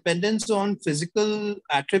less dependence on physical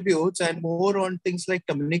attributes and more on things like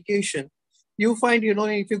communication, you find,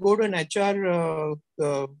 if you go to an HR,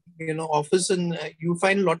 office, and you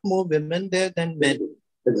find a lot more women there than men.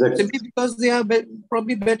 Exactly. Simply because they are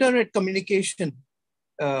probably better at communication.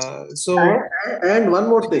 And one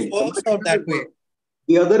more thing. It works out that way.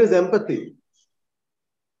 The other is empathy.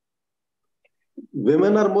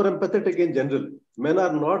 Women are more empathetic in general. Men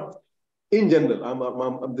are not in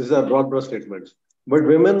general. These are broad brush statements. But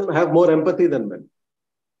women have more empathy than men.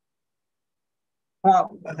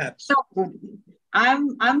 Wow. So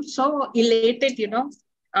I'm so elated,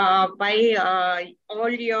 by all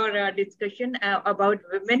your discussion about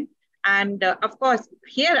women. And of course,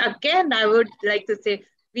 here again, I would like to say,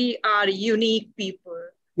 we are unique people.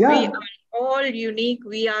 Yeah. We are all unique.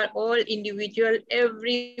 We are all individual.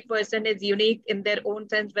 Every person is unique in their own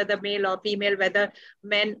sense, whether male or female, whether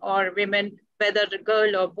men or women, whether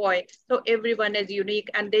girl or boy. So everyone is unique,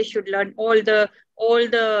 and they should learn all the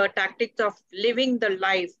tactics of living the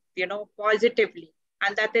life, positively.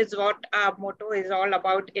 And that is what our motto is all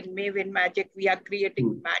about in Maven Magic. We are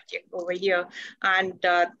creating magic over here. And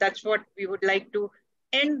that's what we would like to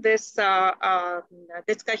end this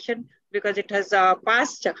discussion, because it has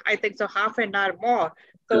passed, I think, so half an hour more.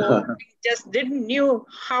 So we just didn't knew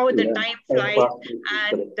how the time flies.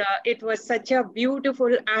 And it was such a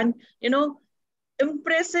beautiful and,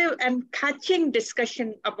 impressive and catching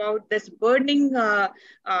discussion about this burning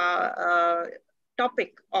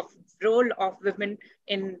topic of role of women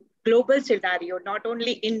in global scenario, not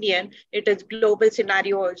only Indian, it is global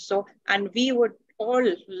scenario also. And we would all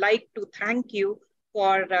like to thank you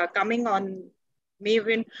for coming on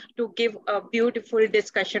Maven to give a beautiful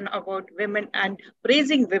discussion about women and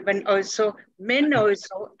praising women also, men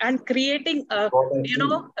also, and creating a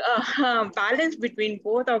balance between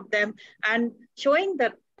both of them, and showing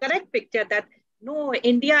the correct picture that no,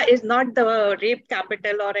 India is not the rape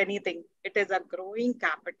capital or anything. It is a growing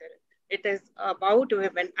capital. It is about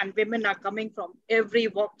women, and women are coming from every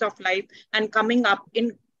walks of life and coming up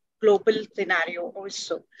in global scenario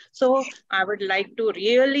also. So I would like to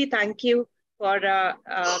really thank you for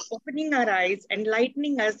opening our eyes,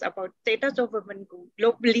 enlightening us about status of women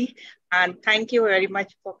globally. And thank you very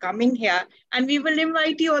much for coming here. And we will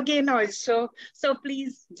invite you again also. So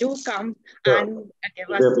please do come and give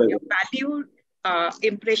us your valued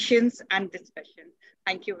impressions and discussion.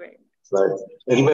 Thank you very much. Right.